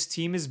think this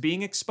team is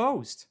being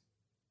exposed.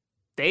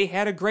 They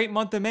had a great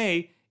month of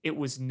May. It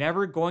was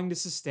never going to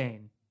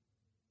sustain.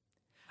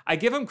 I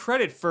give them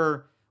credit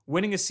for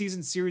winning a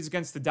season series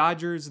against the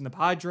Dodgers and the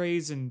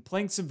Padres and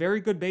playing some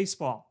very good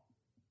baseball.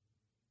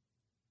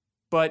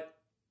 But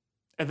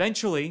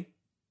eventually,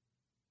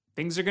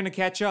 things are going to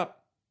catch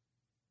up.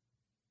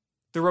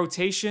 The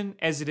rotation,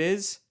 as it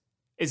is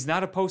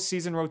not a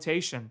postseason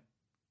rotation.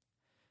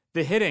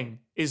 The hitting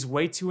is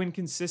way too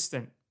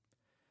inconsistent.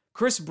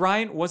 Chris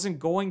Bryant wasn't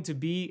going to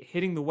be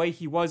hitting the way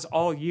he was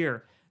all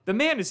year. The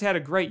man has had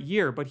a great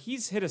year, but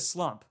he's hit a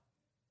slump.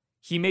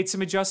 He made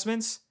some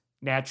adjustments.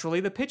 Naturally,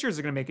 the pitchers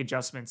are going to make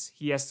adjustments.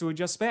 He has to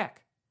adjust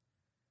back.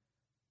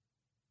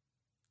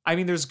 I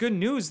mean, there's good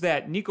news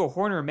that Nico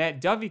Horner and Matt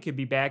Dovey could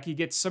be back. You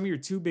get some of your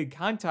 2 big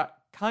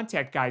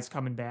contact guys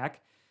coming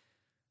back.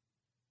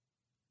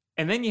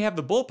 And then you have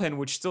the bullpen,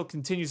 which still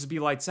continues to be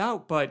lights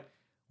out. But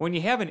when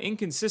you have an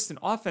inconsistent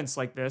offense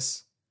like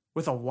this,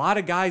 with a lot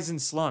of guys in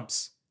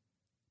slumps,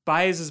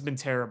 Baez has been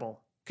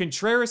terrible.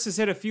 Contreras has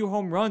hit a few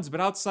home runs,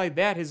 but outside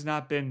that has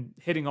not been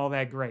hitting all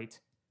that great.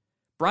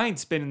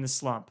 Bryant's been in the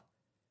slump.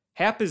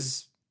 Happ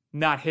is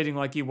not hitting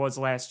like he was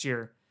last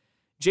year.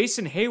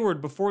 Jason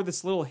Hayward, before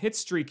this little hit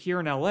streak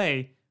here in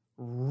LA,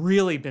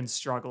 really been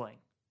struggling.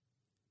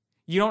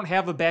 You don't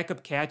have a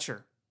backup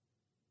catcher.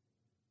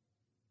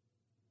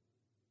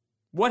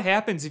 What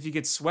happens if you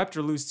get swept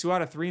or lose 2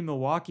 out of 3 in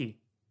Milwaukee?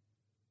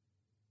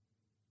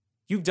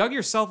 You've dug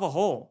yourself a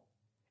hole,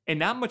 and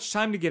not much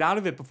time to get out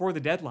of it before the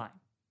deadline.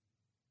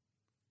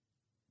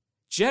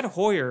 Jed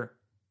Hoyer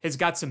has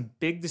got some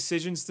big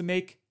decisions to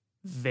make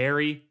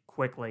very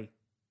quickly.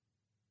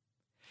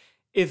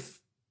 If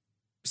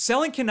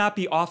selling cannot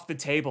be off the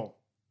table,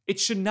 it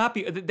should not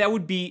be. That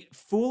would be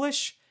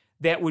foolish.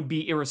 That would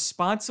be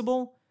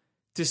irresponsible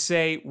to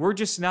say we're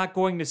just not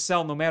going to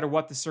sell no matter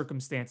what the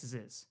circumstances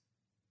is.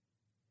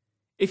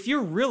 If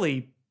you're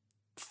really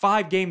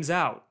 5 games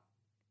out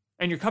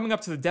and you're coming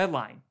up to the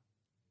deadline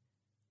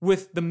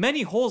with the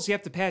many holes you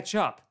have to patch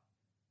up,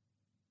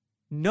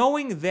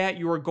 knowing that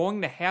you are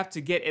going to have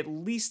to get at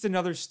least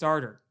another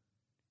starter,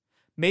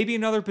 maybe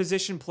another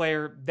position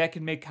player that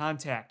can make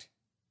contact,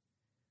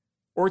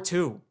 or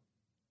 2,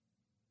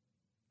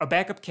 a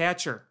backup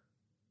catcher,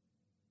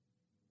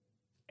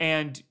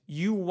 and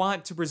you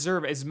want to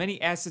preserve as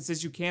many assets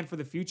as you can for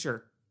the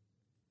future,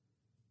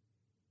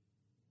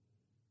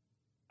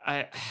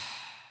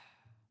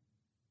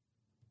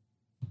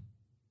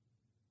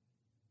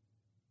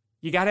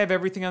 you got to have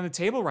everything on the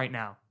table right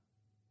now.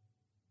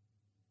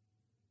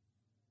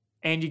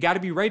 And you got to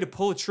be ready to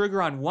pull a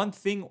trigger on one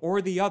thing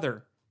or the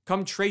other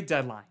come trade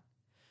deadline.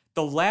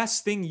 The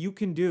last thing you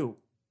can do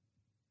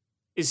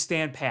is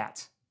stand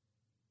pat.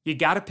 You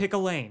got to pick a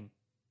lane.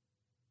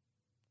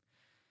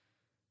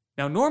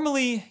 Now,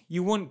 normally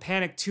you wouldn't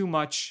panic too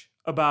much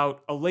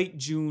about a late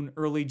June,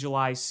 early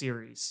July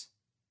series.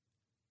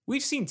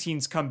 We've seen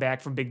teams come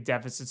back from big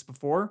deficits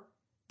before.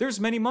 There's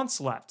many months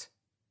left.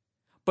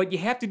 But you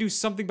have to do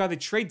something by the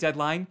trade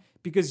deadline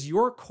because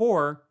your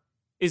core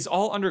is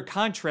all under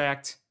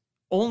contract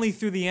only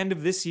through the end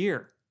of this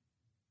year.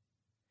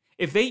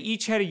 If they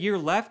each had a year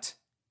left,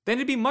 then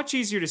it'd be much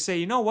easier to say,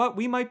 you know what,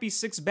 we might be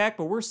 6 back,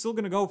 but we're still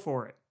going to go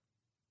for it.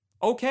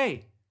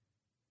 Okay,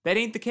 that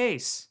ain't the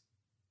case.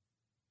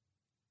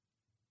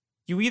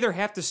 You either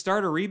have to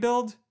start a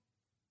rebuild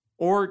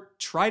or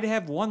try to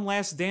have one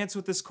last dance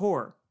with this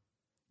core,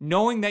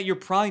 knowing that you're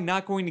probably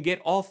not going to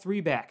get all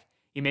 3 back.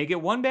 You may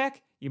get 1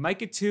 back, you might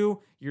get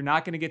 2, you're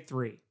not going to get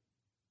 3.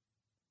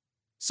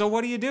 So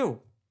what do?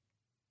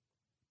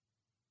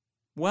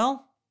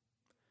 Well,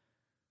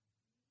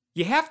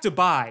 you have to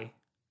buy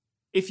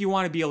if you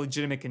want to be a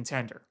legitimate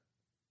contender.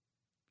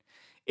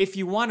 If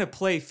you want to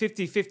play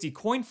 50-50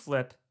 coin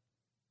flip,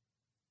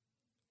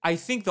 I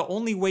think the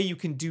only way you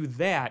can do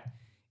that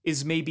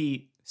is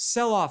maybe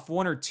sell off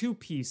 1 or 2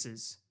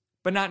 pieces,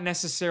 but not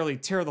necessarily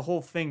tear the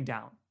whole thing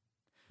down.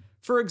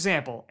 For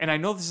example, and I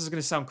know this is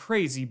going to sound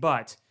crazy,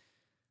 but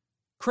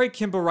Craig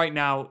Kimbrell right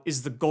now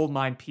is the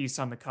goldmine piece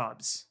on the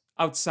Cubs,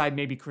 outside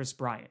maybe Chris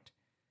Bryant.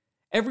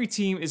 Every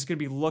team is going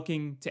to be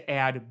looking to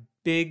add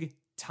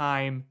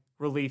big-time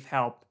relief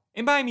help.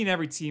 And by I mean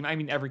every team, I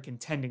mean every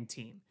contending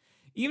team.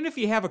 Even if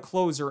you have a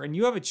closer and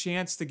you have a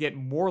chance to get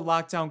more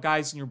lockdown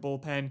guys in your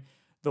bullpen,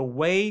 the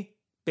way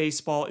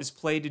baseball is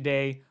played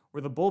today,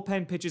 where the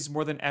bullpen pitches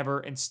more than ever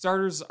and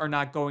starters are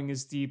not going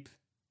as deep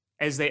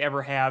as they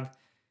ever have,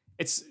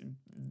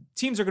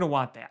 teams are going to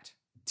want that.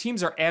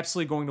 Teams are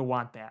absolutely going to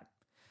want that.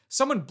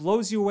 Someone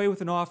blows you away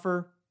with an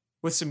offer,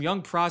 with some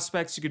young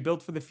prospects you could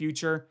build for the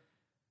future.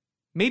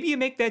 Maybe you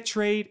make that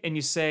trade and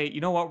you say,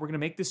 you know what, we're going to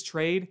make this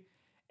trade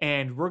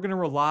and we're going to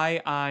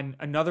rely on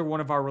another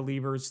one of our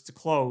relievers to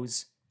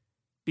close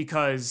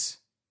because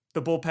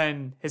the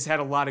bullpen has had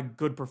a lot of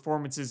good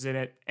performances in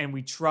it and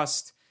we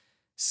trust,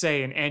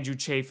 say, an Andrew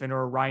Chafin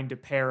or a Ryan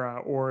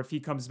DePera, or if he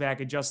comes back,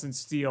 a Justin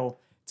Steele,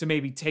 to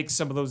maybe take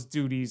some of those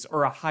duties,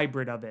 or a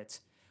hybrid of it,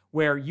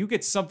 where you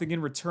get something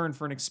in return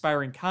for an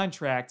expiring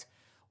contract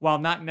while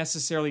not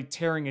necessarily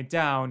tearing it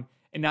down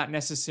and not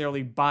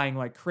necessarily buying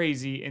like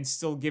crazy and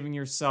still giving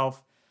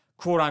yourself,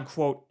 quote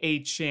unquote, a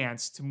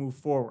chance to move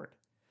forward.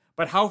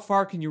 But how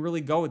far can you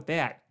really go with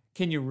that?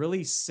 Can you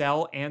really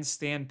sell and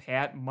stand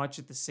pat much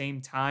at the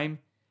same time?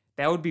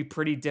 That would be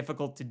pretty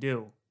difficult to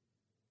do.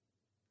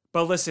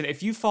 But listen,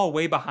 if you fall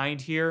way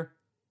behind here,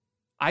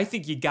 I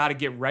think you got to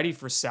get ready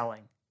for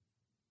selling.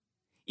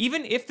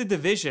 Even if the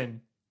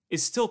division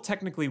is still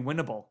technically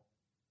winnable,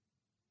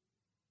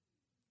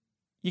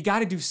 you got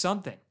to do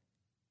something.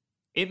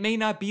 It may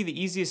not be the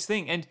easiest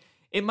thing, and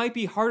it might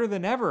be harder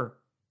than ever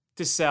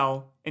to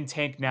sell and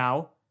tank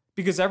now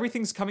because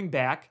everything's coming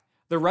back,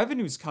 the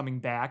revenue's coming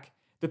back,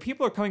 the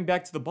people are coming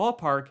back to the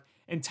ballpark,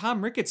 and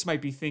Tom Ricketts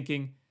might be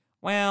thinking,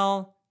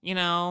 well,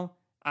 now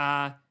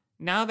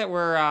that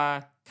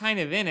we're kind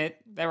of in it,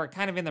 that we're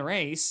kind of in the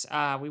race,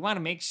 we want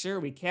to make sure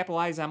we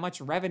capitalize on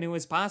much revenue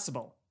as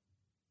possible.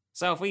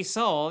 So if we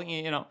sold,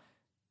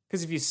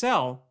 because if you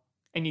sell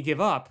and you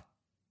give up,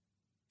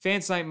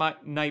 fans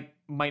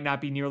might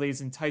not be nearly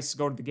as enticed to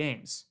go to the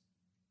games.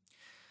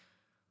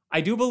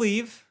 I do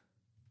believe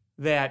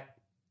that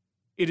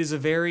it is a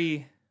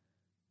very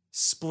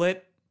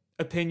split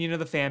opinion of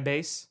the fan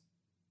base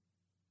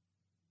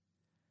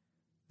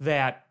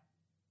that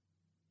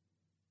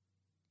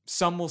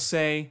some will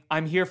say,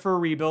 I'm here for a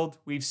rebuild.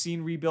 We've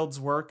seen rebuilds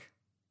work.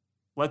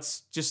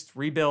 Let's just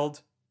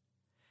rebuild.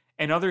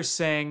 And others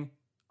saying,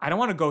 I don't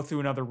want to go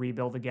through another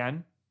rebuild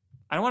again.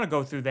 I don't want to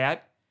go through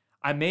that.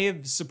 I may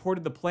have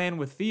supported the plan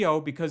with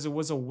Theo because it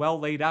was a well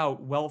laid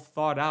out, well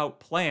thought out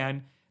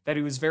plan that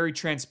he was very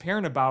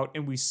transparent about,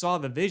 and we saw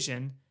the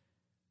vision.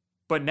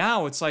 But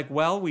now it's like,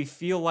 well, we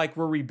feel like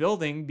we're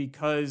rebuilding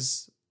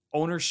because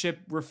ownership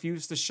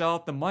refused to shell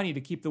out the money to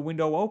keep the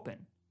window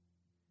open.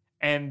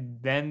 And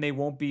then they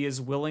won't be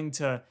as willing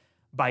to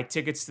buy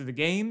tickets to the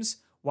games,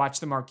 watch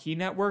the marquee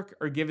network,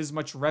 or give as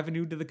much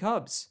revenue to the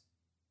Cubs.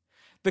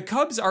 The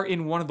Cubs are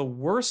in one of the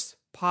worst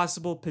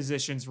possible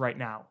positions right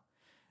now.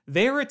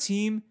 They're a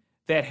team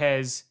that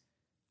has,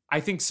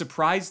 I think,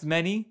 surprised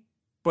many,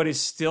 but is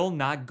still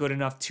not good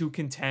enough to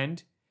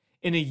contend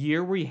in a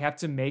year where you have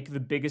to make the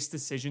biggest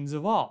decisions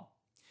of all.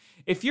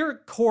 If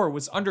your core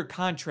was under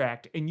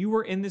contract and you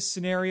were in this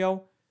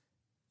scenario,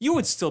 you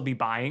would still be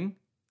buying.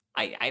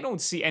 I don't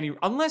see any,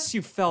 unless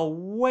you fell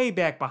way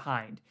back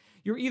behind.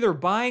 You're either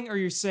buying or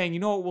you're saying, you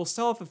know what, we'll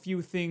sell off a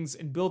few things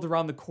and build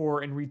around the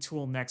core and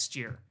retool next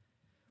year.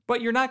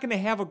 But you're not going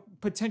to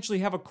potentially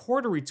have a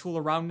core to retool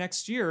around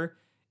next year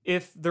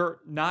if they're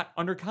not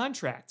under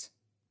contract.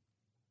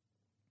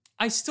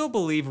 I still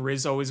believe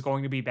Rizzo is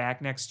going to be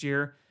back next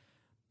year,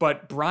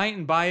 but Bryant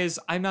and Baez,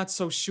 I'm not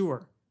so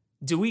sure.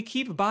 Do we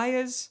keep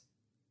Baez?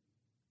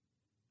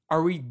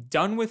 Are we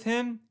done with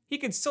him? He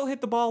can still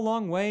hit the ball a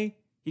long way.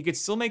 He could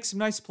still make some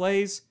nice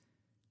plays.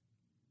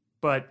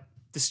 But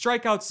the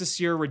strikeouts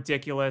this year are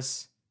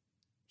ridiculous.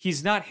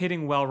 He's not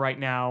hitting well right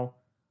now.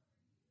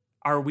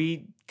 Are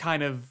we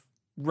kind of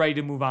ready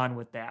to move on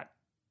with that?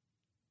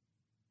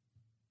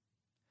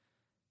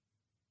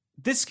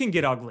 This can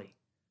get ugly.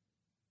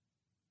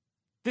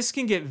 This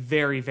can get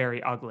very,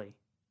 very ugly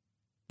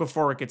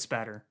before it gets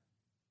better.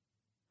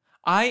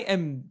 I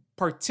am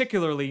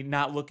particularly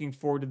not looking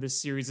forward to this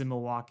series in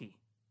Milwaukee.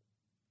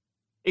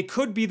 It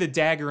could be the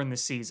dagger in the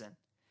season.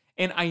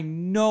 And I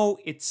know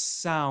it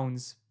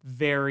sounds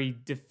very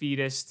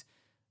defeatist,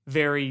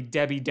 very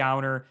Debbie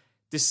Downer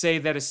to say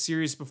that a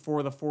series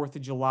before the 4th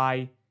of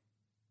July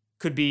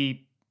could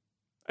be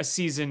a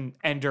season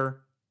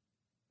ender.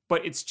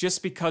 But it's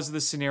just because of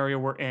the scenario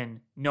we're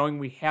in, knowing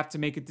we have to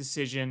make a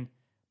decision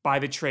by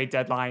the trade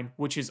deadline,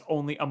 which is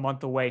only a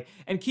month away.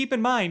 And keep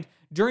in mind,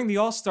 during the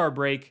All-Star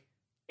break,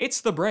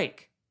 it's the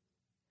break.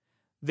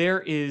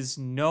 There is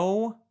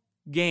no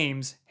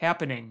games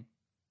happening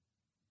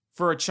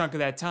for a chunk of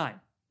that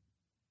time.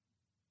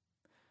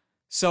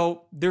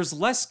 So there's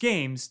less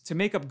games to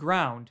make up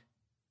ground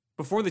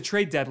before the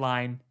trade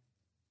deadline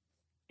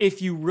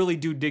if you really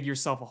do dig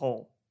yourself a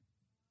hole.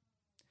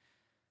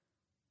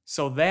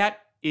 So that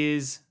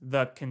is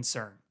the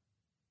concern.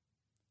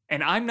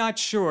 And I'm not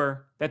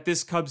sure that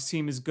this Cubs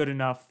team is good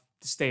enough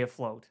to stay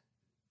afloat.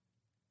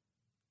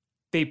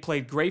 They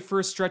played great for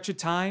a stretch of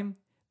time.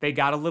 They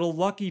got a little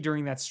lucky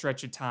during that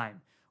stretch of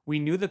time. We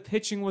knew the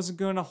pitching wasn't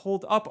going to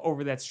hold up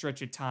over that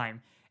stretch of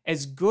time.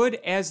 As good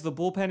as the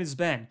bullpen has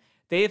been,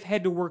 they have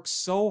had to work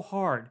so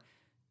hard.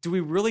 Do we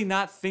really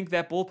not think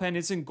that bullpen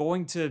isn't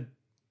going to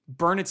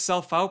burn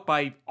itself out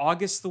by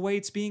August the way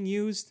it's being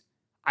used?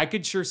 I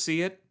could sure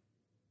see it.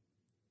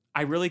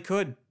 I really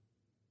could.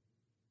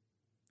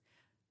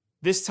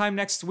 This time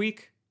next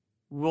week,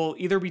 we'll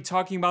either be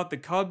talking about the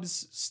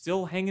Cubs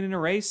still hanging in a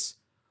race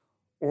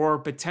or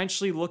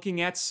potentially looking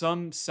at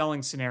some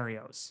selling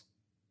scenarios,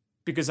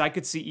 because I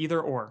could see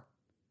either or.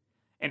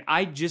 And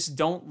I just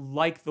don't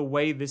like the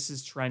way this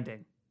is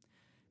trending,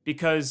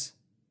 because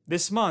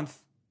this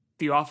month,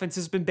 the offense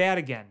has been bad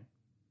again.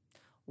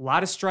 A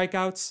lot of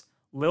strikeouts,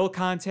 little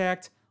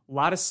contact, a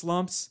lot of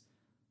slumps,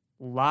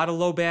 a lot of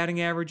low batting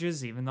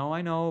averages, even though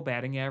I know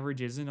batting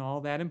average isn't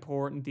all that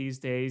important these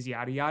days,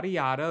 yada, yada,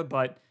 yada,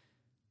 but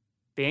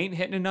they ain't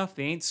hitting enough,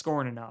 they ain't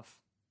scoring enough.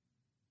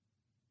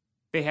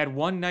 They had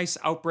one nice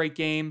outbreak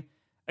game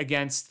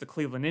against the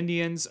Cleveland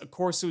Indians. Of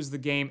course, it was the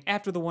game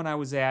after the one I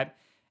was at,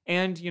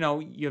 and, you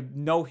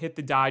no-hit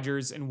the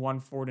Dodgers and won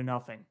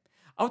 4-0.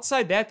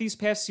 Outside that, these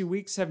past few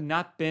weeks have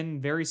not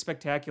been very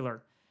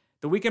spectacular.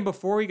 The weekend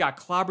before, we got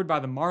clobbered by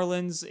the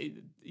Marlins.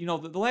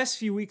 The last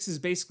few weeks has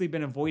basically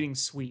been avoiding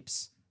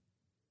sweeps.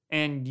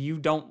 And you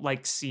don't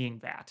like seeing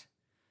that.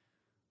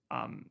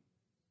 I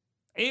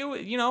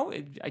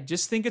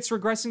just think it's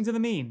regressing to the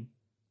mean.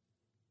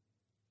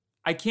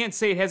 I can't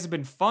say it hasn't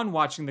been fun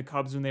watching the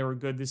Cubs when they were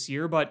good this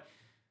year, but,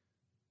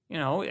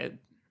 it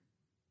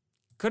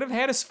could have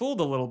had us fooled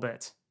a little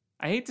bit.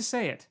 I hate to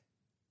say it.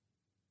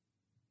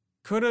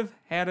 Could have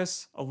had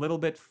us a little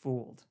bit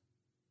fooled.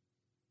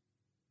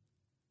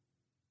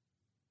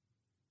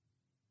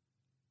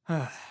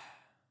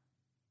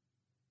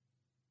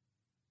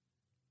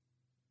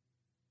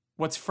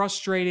 What's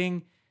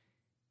frustrating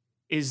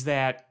is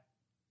that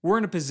we're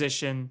in a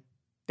position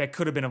that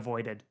could have been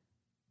avoided.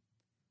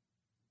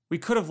 We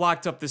could have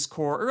locked up this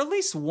core, or at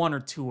least one or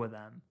two of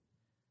them.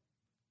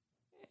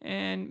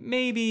 And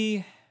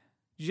maybe,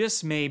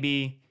 just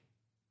maybe,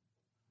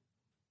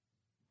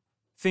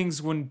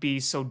 things wouldn't be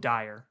so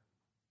dire.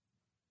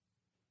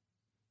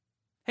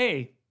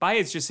 Hey,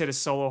 Baez just hit a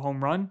solo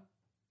home run.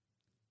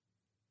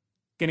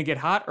 Gonna get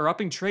hot or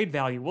upping trade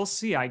value? We'll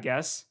see, I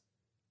guess.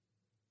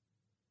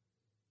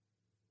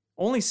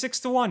 Only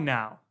 6-1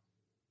 now.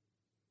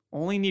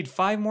 Only need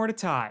 5 more to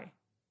tie.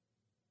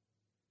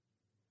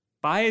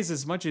 Baez,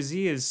 as much as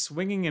he is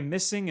swinging and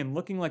missing and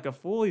looking like a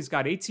fool, he's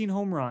got 18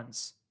 home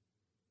runs.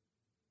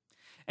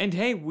 And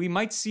hey, we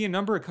might see a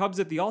number of Cubs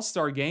at the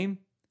All-Star game.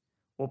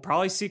 We'll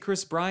probably see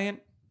Chris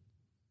Bryant.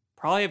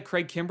 Probably have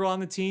Craig Kimbrell on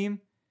the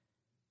team.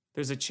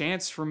 There's a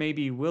chance for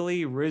maybe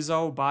Willie,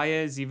 Rizzo,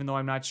 Baez, even though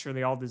I'm not sure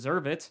they all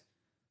deserve it.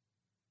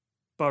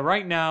 But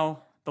right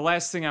now, the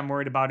last thing I'm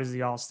worried about is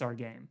the All-Star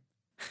game.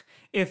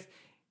 If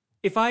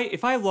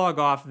I log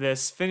off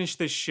this, finish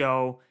this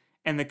show,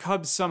 and the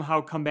Cubs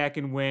somehow come back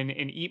and win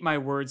and eat my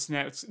words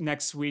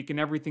next week and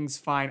everything's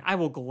fine, I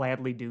will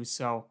gladly do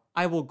so.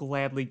 I will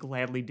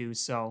gladly do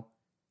so.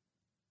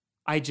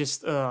 I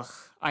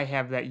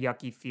have that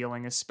yucky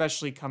feeling,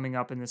 especially coming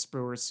up in this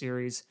Brewers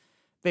series.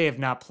 They have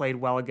not played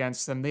well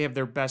against them. They have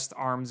their best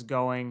arms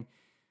going,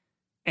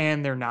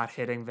 and they're not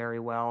hitting very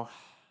well.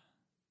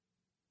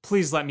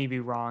 Please let me be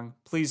wrong.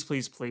 Please,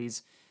 please,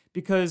 please.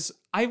 Because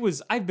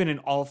I've been in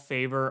all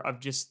favor of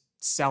just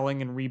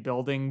selling and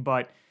rebuilding,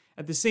 but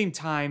at the same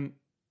time,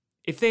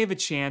 if they have a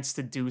chance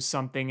to do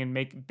something and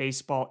make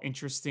baseball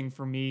interesting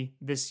for me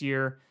this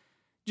year,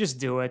 just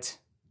do it.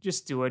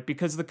 Just do it.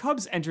 Because the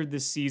Cubs entered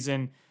this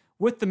season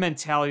with the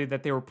mentality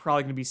that they were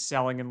probably going to be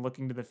selling and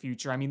looking to the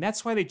future. I mean,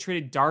 that's why they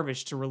traded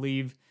Darvish to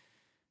relieve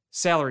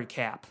salary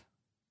cap,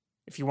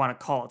 if you want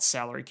to call it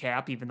salary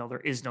cap, even though there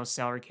is no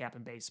salary cap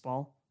in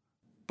baseball.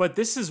 But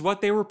this is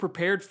what they were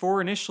prepared for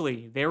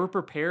initially. They were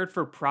prepared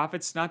for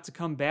profits not to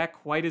come back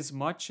quite as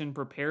much and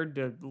prepared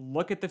to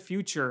look at the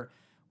future,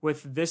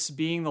 with this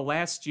being the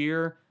last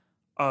year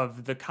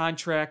of the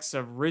contracts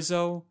of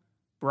Rizzo,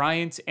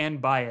 Bryant,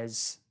 and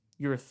Baez,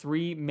 your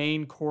 3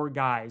 main core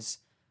guys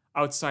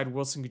outside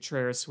Wilson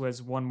Contreras, who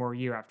has 1 more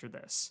year after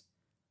this.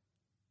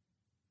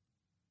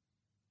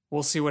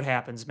 We'll see what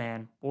happens,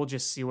 man. We'll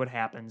just see what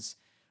happens.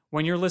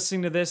 When you're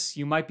listening to this,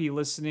 you might be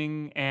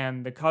listening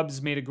and the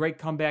Cubs made a great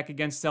comeback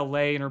against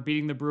LA and are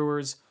beating the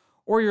Brewers,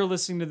 or you're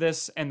listening to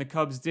this and the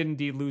Cubs did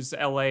indeed lose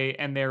to LA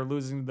and they're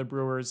losing to the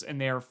Brewers and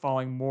they are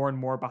falling more and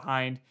more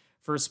behind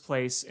first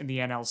place in the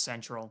NL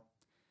Central.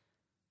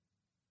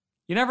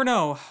 You never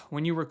know.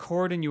 When you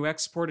record and you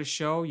export a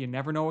show, you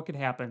never know what could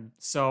happen.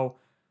 So,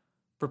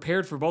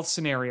 prepared for both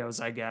scenarios,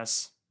 I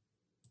guess.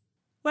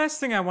 Last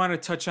thing I want to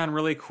touch on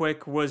really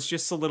quick was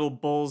just a little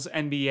Bulls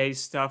NBA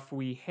stuff.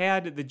 We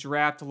had the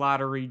draft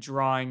lottery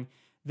drawing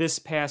this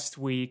past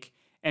week,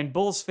 and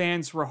Bulls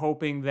fans were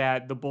hoping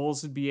that the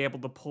Bulls would be able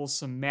to pull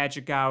some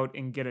magic out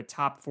and get a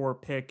top 4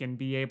 pick and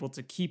be able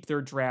to keep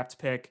their draft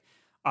pick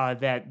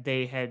that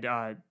they had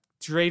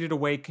traded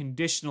away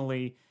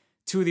conditionally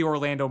to the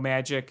Orlando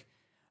Magic.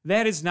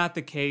 That is not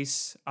the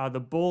case. The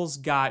Bulls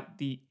got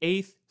the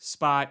 8th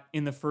spot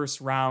in the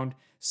first round,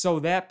 so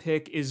that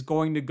pick is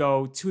going to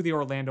go to the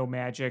Orlando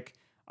Magic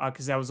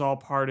because that was all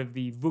part of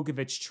the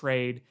Vucevic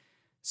trade.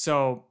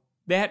 So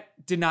that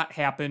did not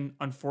happen,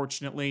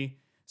 unfortunately.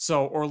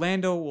 So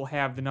Orlando will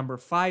have the number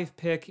 5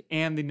 pick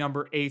and the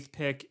number 8th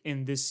pick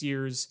in this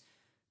year's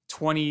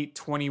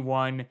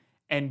 2021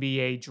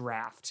 NBA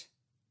draft.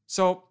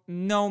 So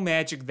no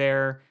Magic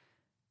there.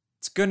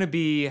 It's going to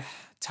be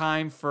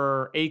time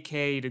for AK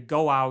to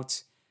go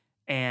out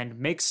and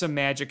make some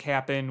magic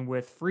happen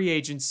with free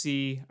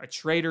agency, a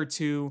trade or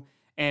two,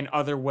 and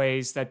other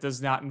ways that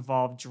does not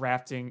involve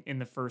drafting in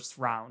the first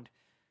round.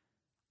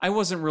 I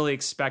wasn't really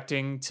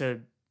expecting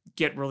to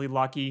get really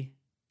lucky.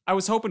 I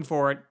was hoping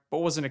for it, but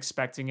wasn't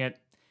expecting it.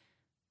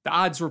 The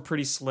odds were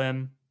pretty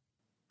slim.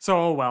 So,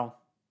 oh well.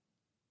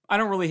 I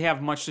don't really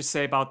have much to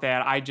say about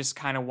that. I just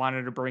kind of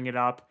wanted to bring it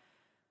up.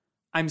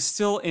 I'm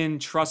still in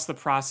trust the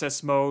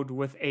process mode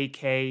with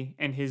AK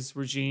and his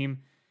regime.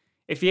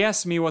 If you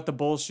ask me what the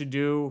Bulls should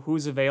do,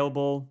 who's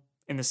available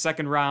in the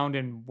second round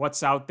and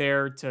what's out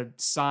there to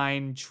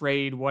sign,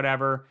 trade,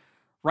 whatever,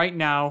 right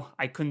now,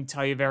 I couldn't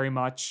tell you very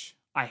much.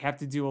 I have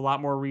to do a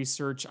lot more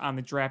research on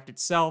the draft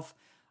itself.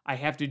 I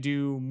have to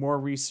do more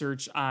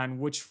research on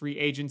which free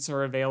agents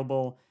are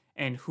available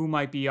and who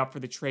might be up for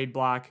the trade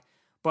block.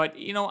 But,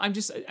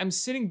 I'm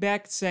sitting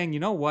back saying,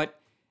 you know what?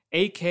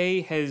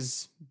 AK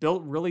has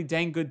built really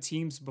dang good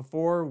teams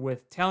before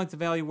with talent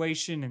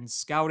evaluation and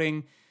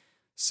scouting.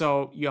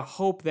 So you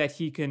hope that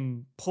he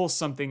can pull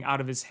something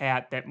out of his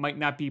hat that might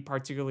not be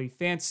particularly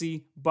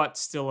fancy, but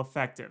still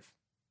effective.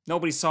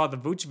 Nobody saw the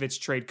Vucevic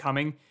trade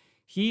coming.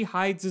 He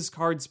hides his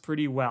cards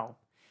pretty well.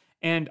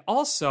 And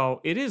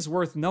also, it is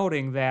worth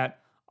noting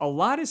that a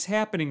lot is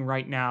happening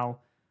right now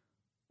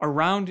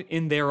around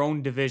in their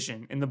own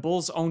division, in the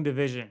Bulls' own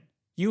division.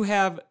 You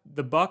have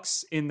the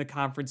Bucks in the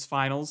conference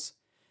finals.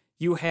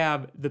 You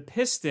have the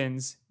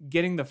Pistons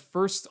getting the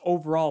first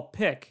overall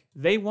pick.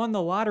 They won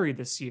the lottery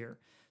this year,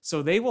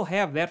 so they will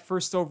have that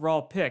first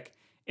overall pick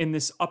in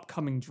this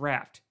upcoming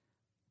draft.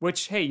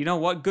 Which, hey, you know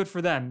what? Good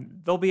for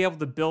them. They'll be able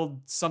to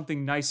build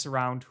something nice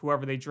around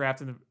whoever they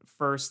draft in the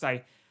first.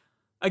 I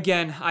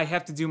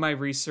have to do my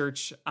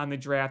research on the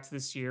draft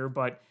this year,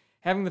 but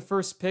having the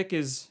first pick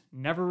is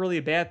never really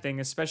a bad thing,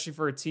 especially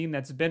for a team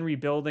that's been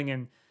rebuilding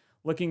and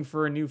looking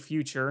for a new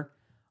future.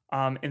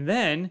 And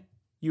then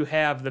you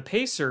have the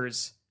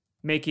Pacers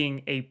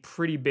making a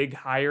pretty big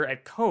hire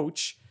at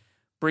coach,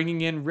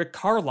 bringing in Rick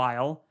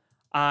Carlisle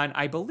on,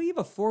 I believe,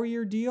 a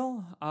 4-year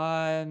deal.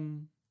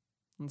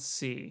 Let's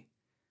see.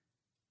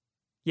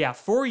 Yeah,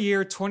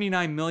 4-year,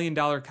 $29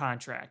 million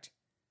contract.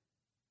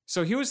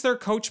 So he was their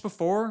coach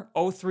before,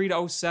 03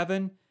 to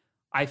 07.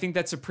 I think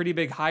that's a pretty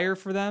big hire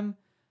for them.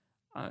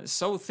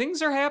 So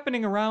things are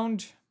happening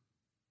around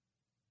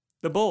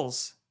the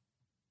Bulls.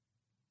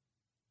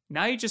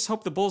 Now you just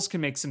hope the Bulls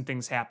can make some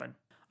things happen.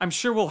 I'm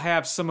sure we'll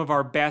have some of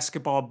our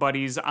basketball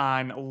buddies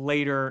on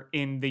later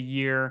in the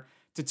year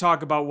to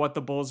talk about what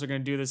the Bulls are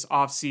going to do this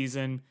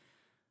offseason,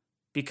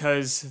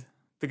 because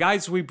the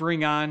guys we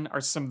bring on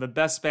are some of the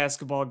best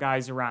basketball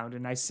guys around,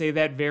 and I say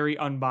that very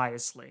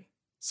unbiasedly.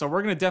 So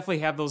we're going to definitely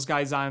have those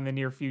guys on in the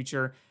near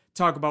future,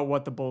 talk about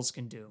what the Bulls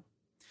can do.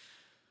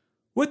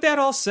 With that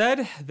all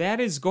said, that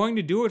is going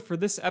to do it for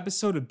this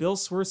episode of Bill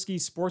Swirsky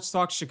Sports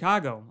Talk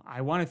Chicago. I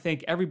want to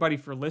thank everybody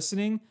for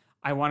listening.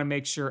 I want to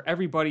make sure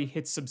everybody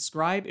hits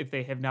subscribe if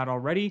they have not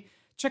already.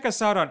 Check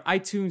us out on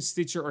iTunes,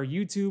 Stitcher, or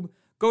YouTube.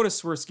 Go to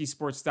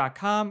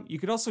SwirskySports.com. You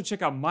could also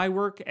check out my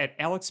work at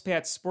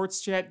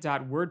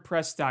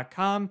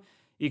alexpatsportschat.wordpress.com.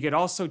 You could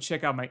also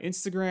check out my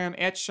Instagram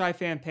at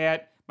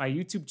ShyFanPat, my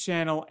YouTube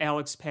channel,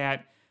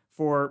 AlexPat,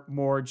 for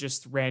more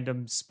just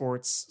random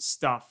sports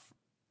stuff.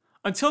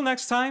 Until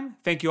next time,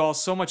 thank you all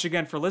so much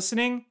again for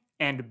listening,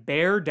 and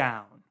bear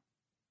down.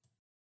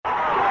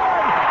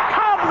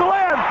 Cubs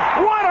win!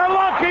 What a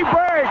lucky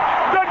break!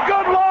 The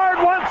good Lord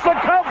wants the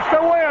Cubs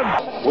to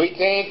win! We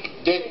thank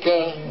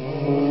Ditka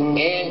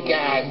and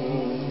God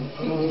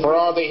for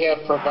all they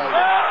have provided.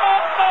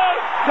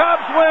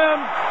 Cubs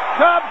win!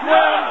 Cubs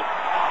win!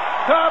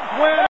 Cubs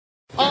win!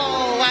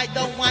 Oh, I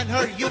don't want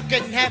her. You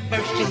can have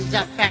her. She's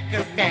a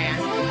Packer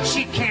fan.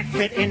 She can't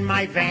fit in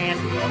my van.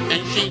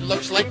 And she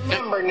looks like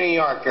Remember, New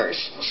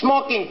Yorkers,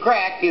 smoking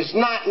crack is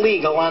not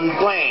legal on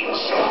planes.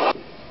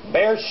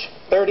 Bears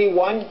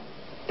 31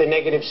 to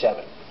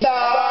 -7. The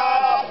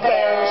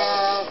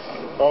Bears.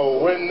 Oh,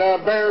 when the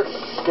Bears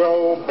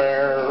go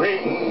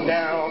bearing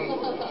down,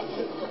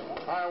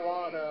 I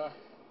wanna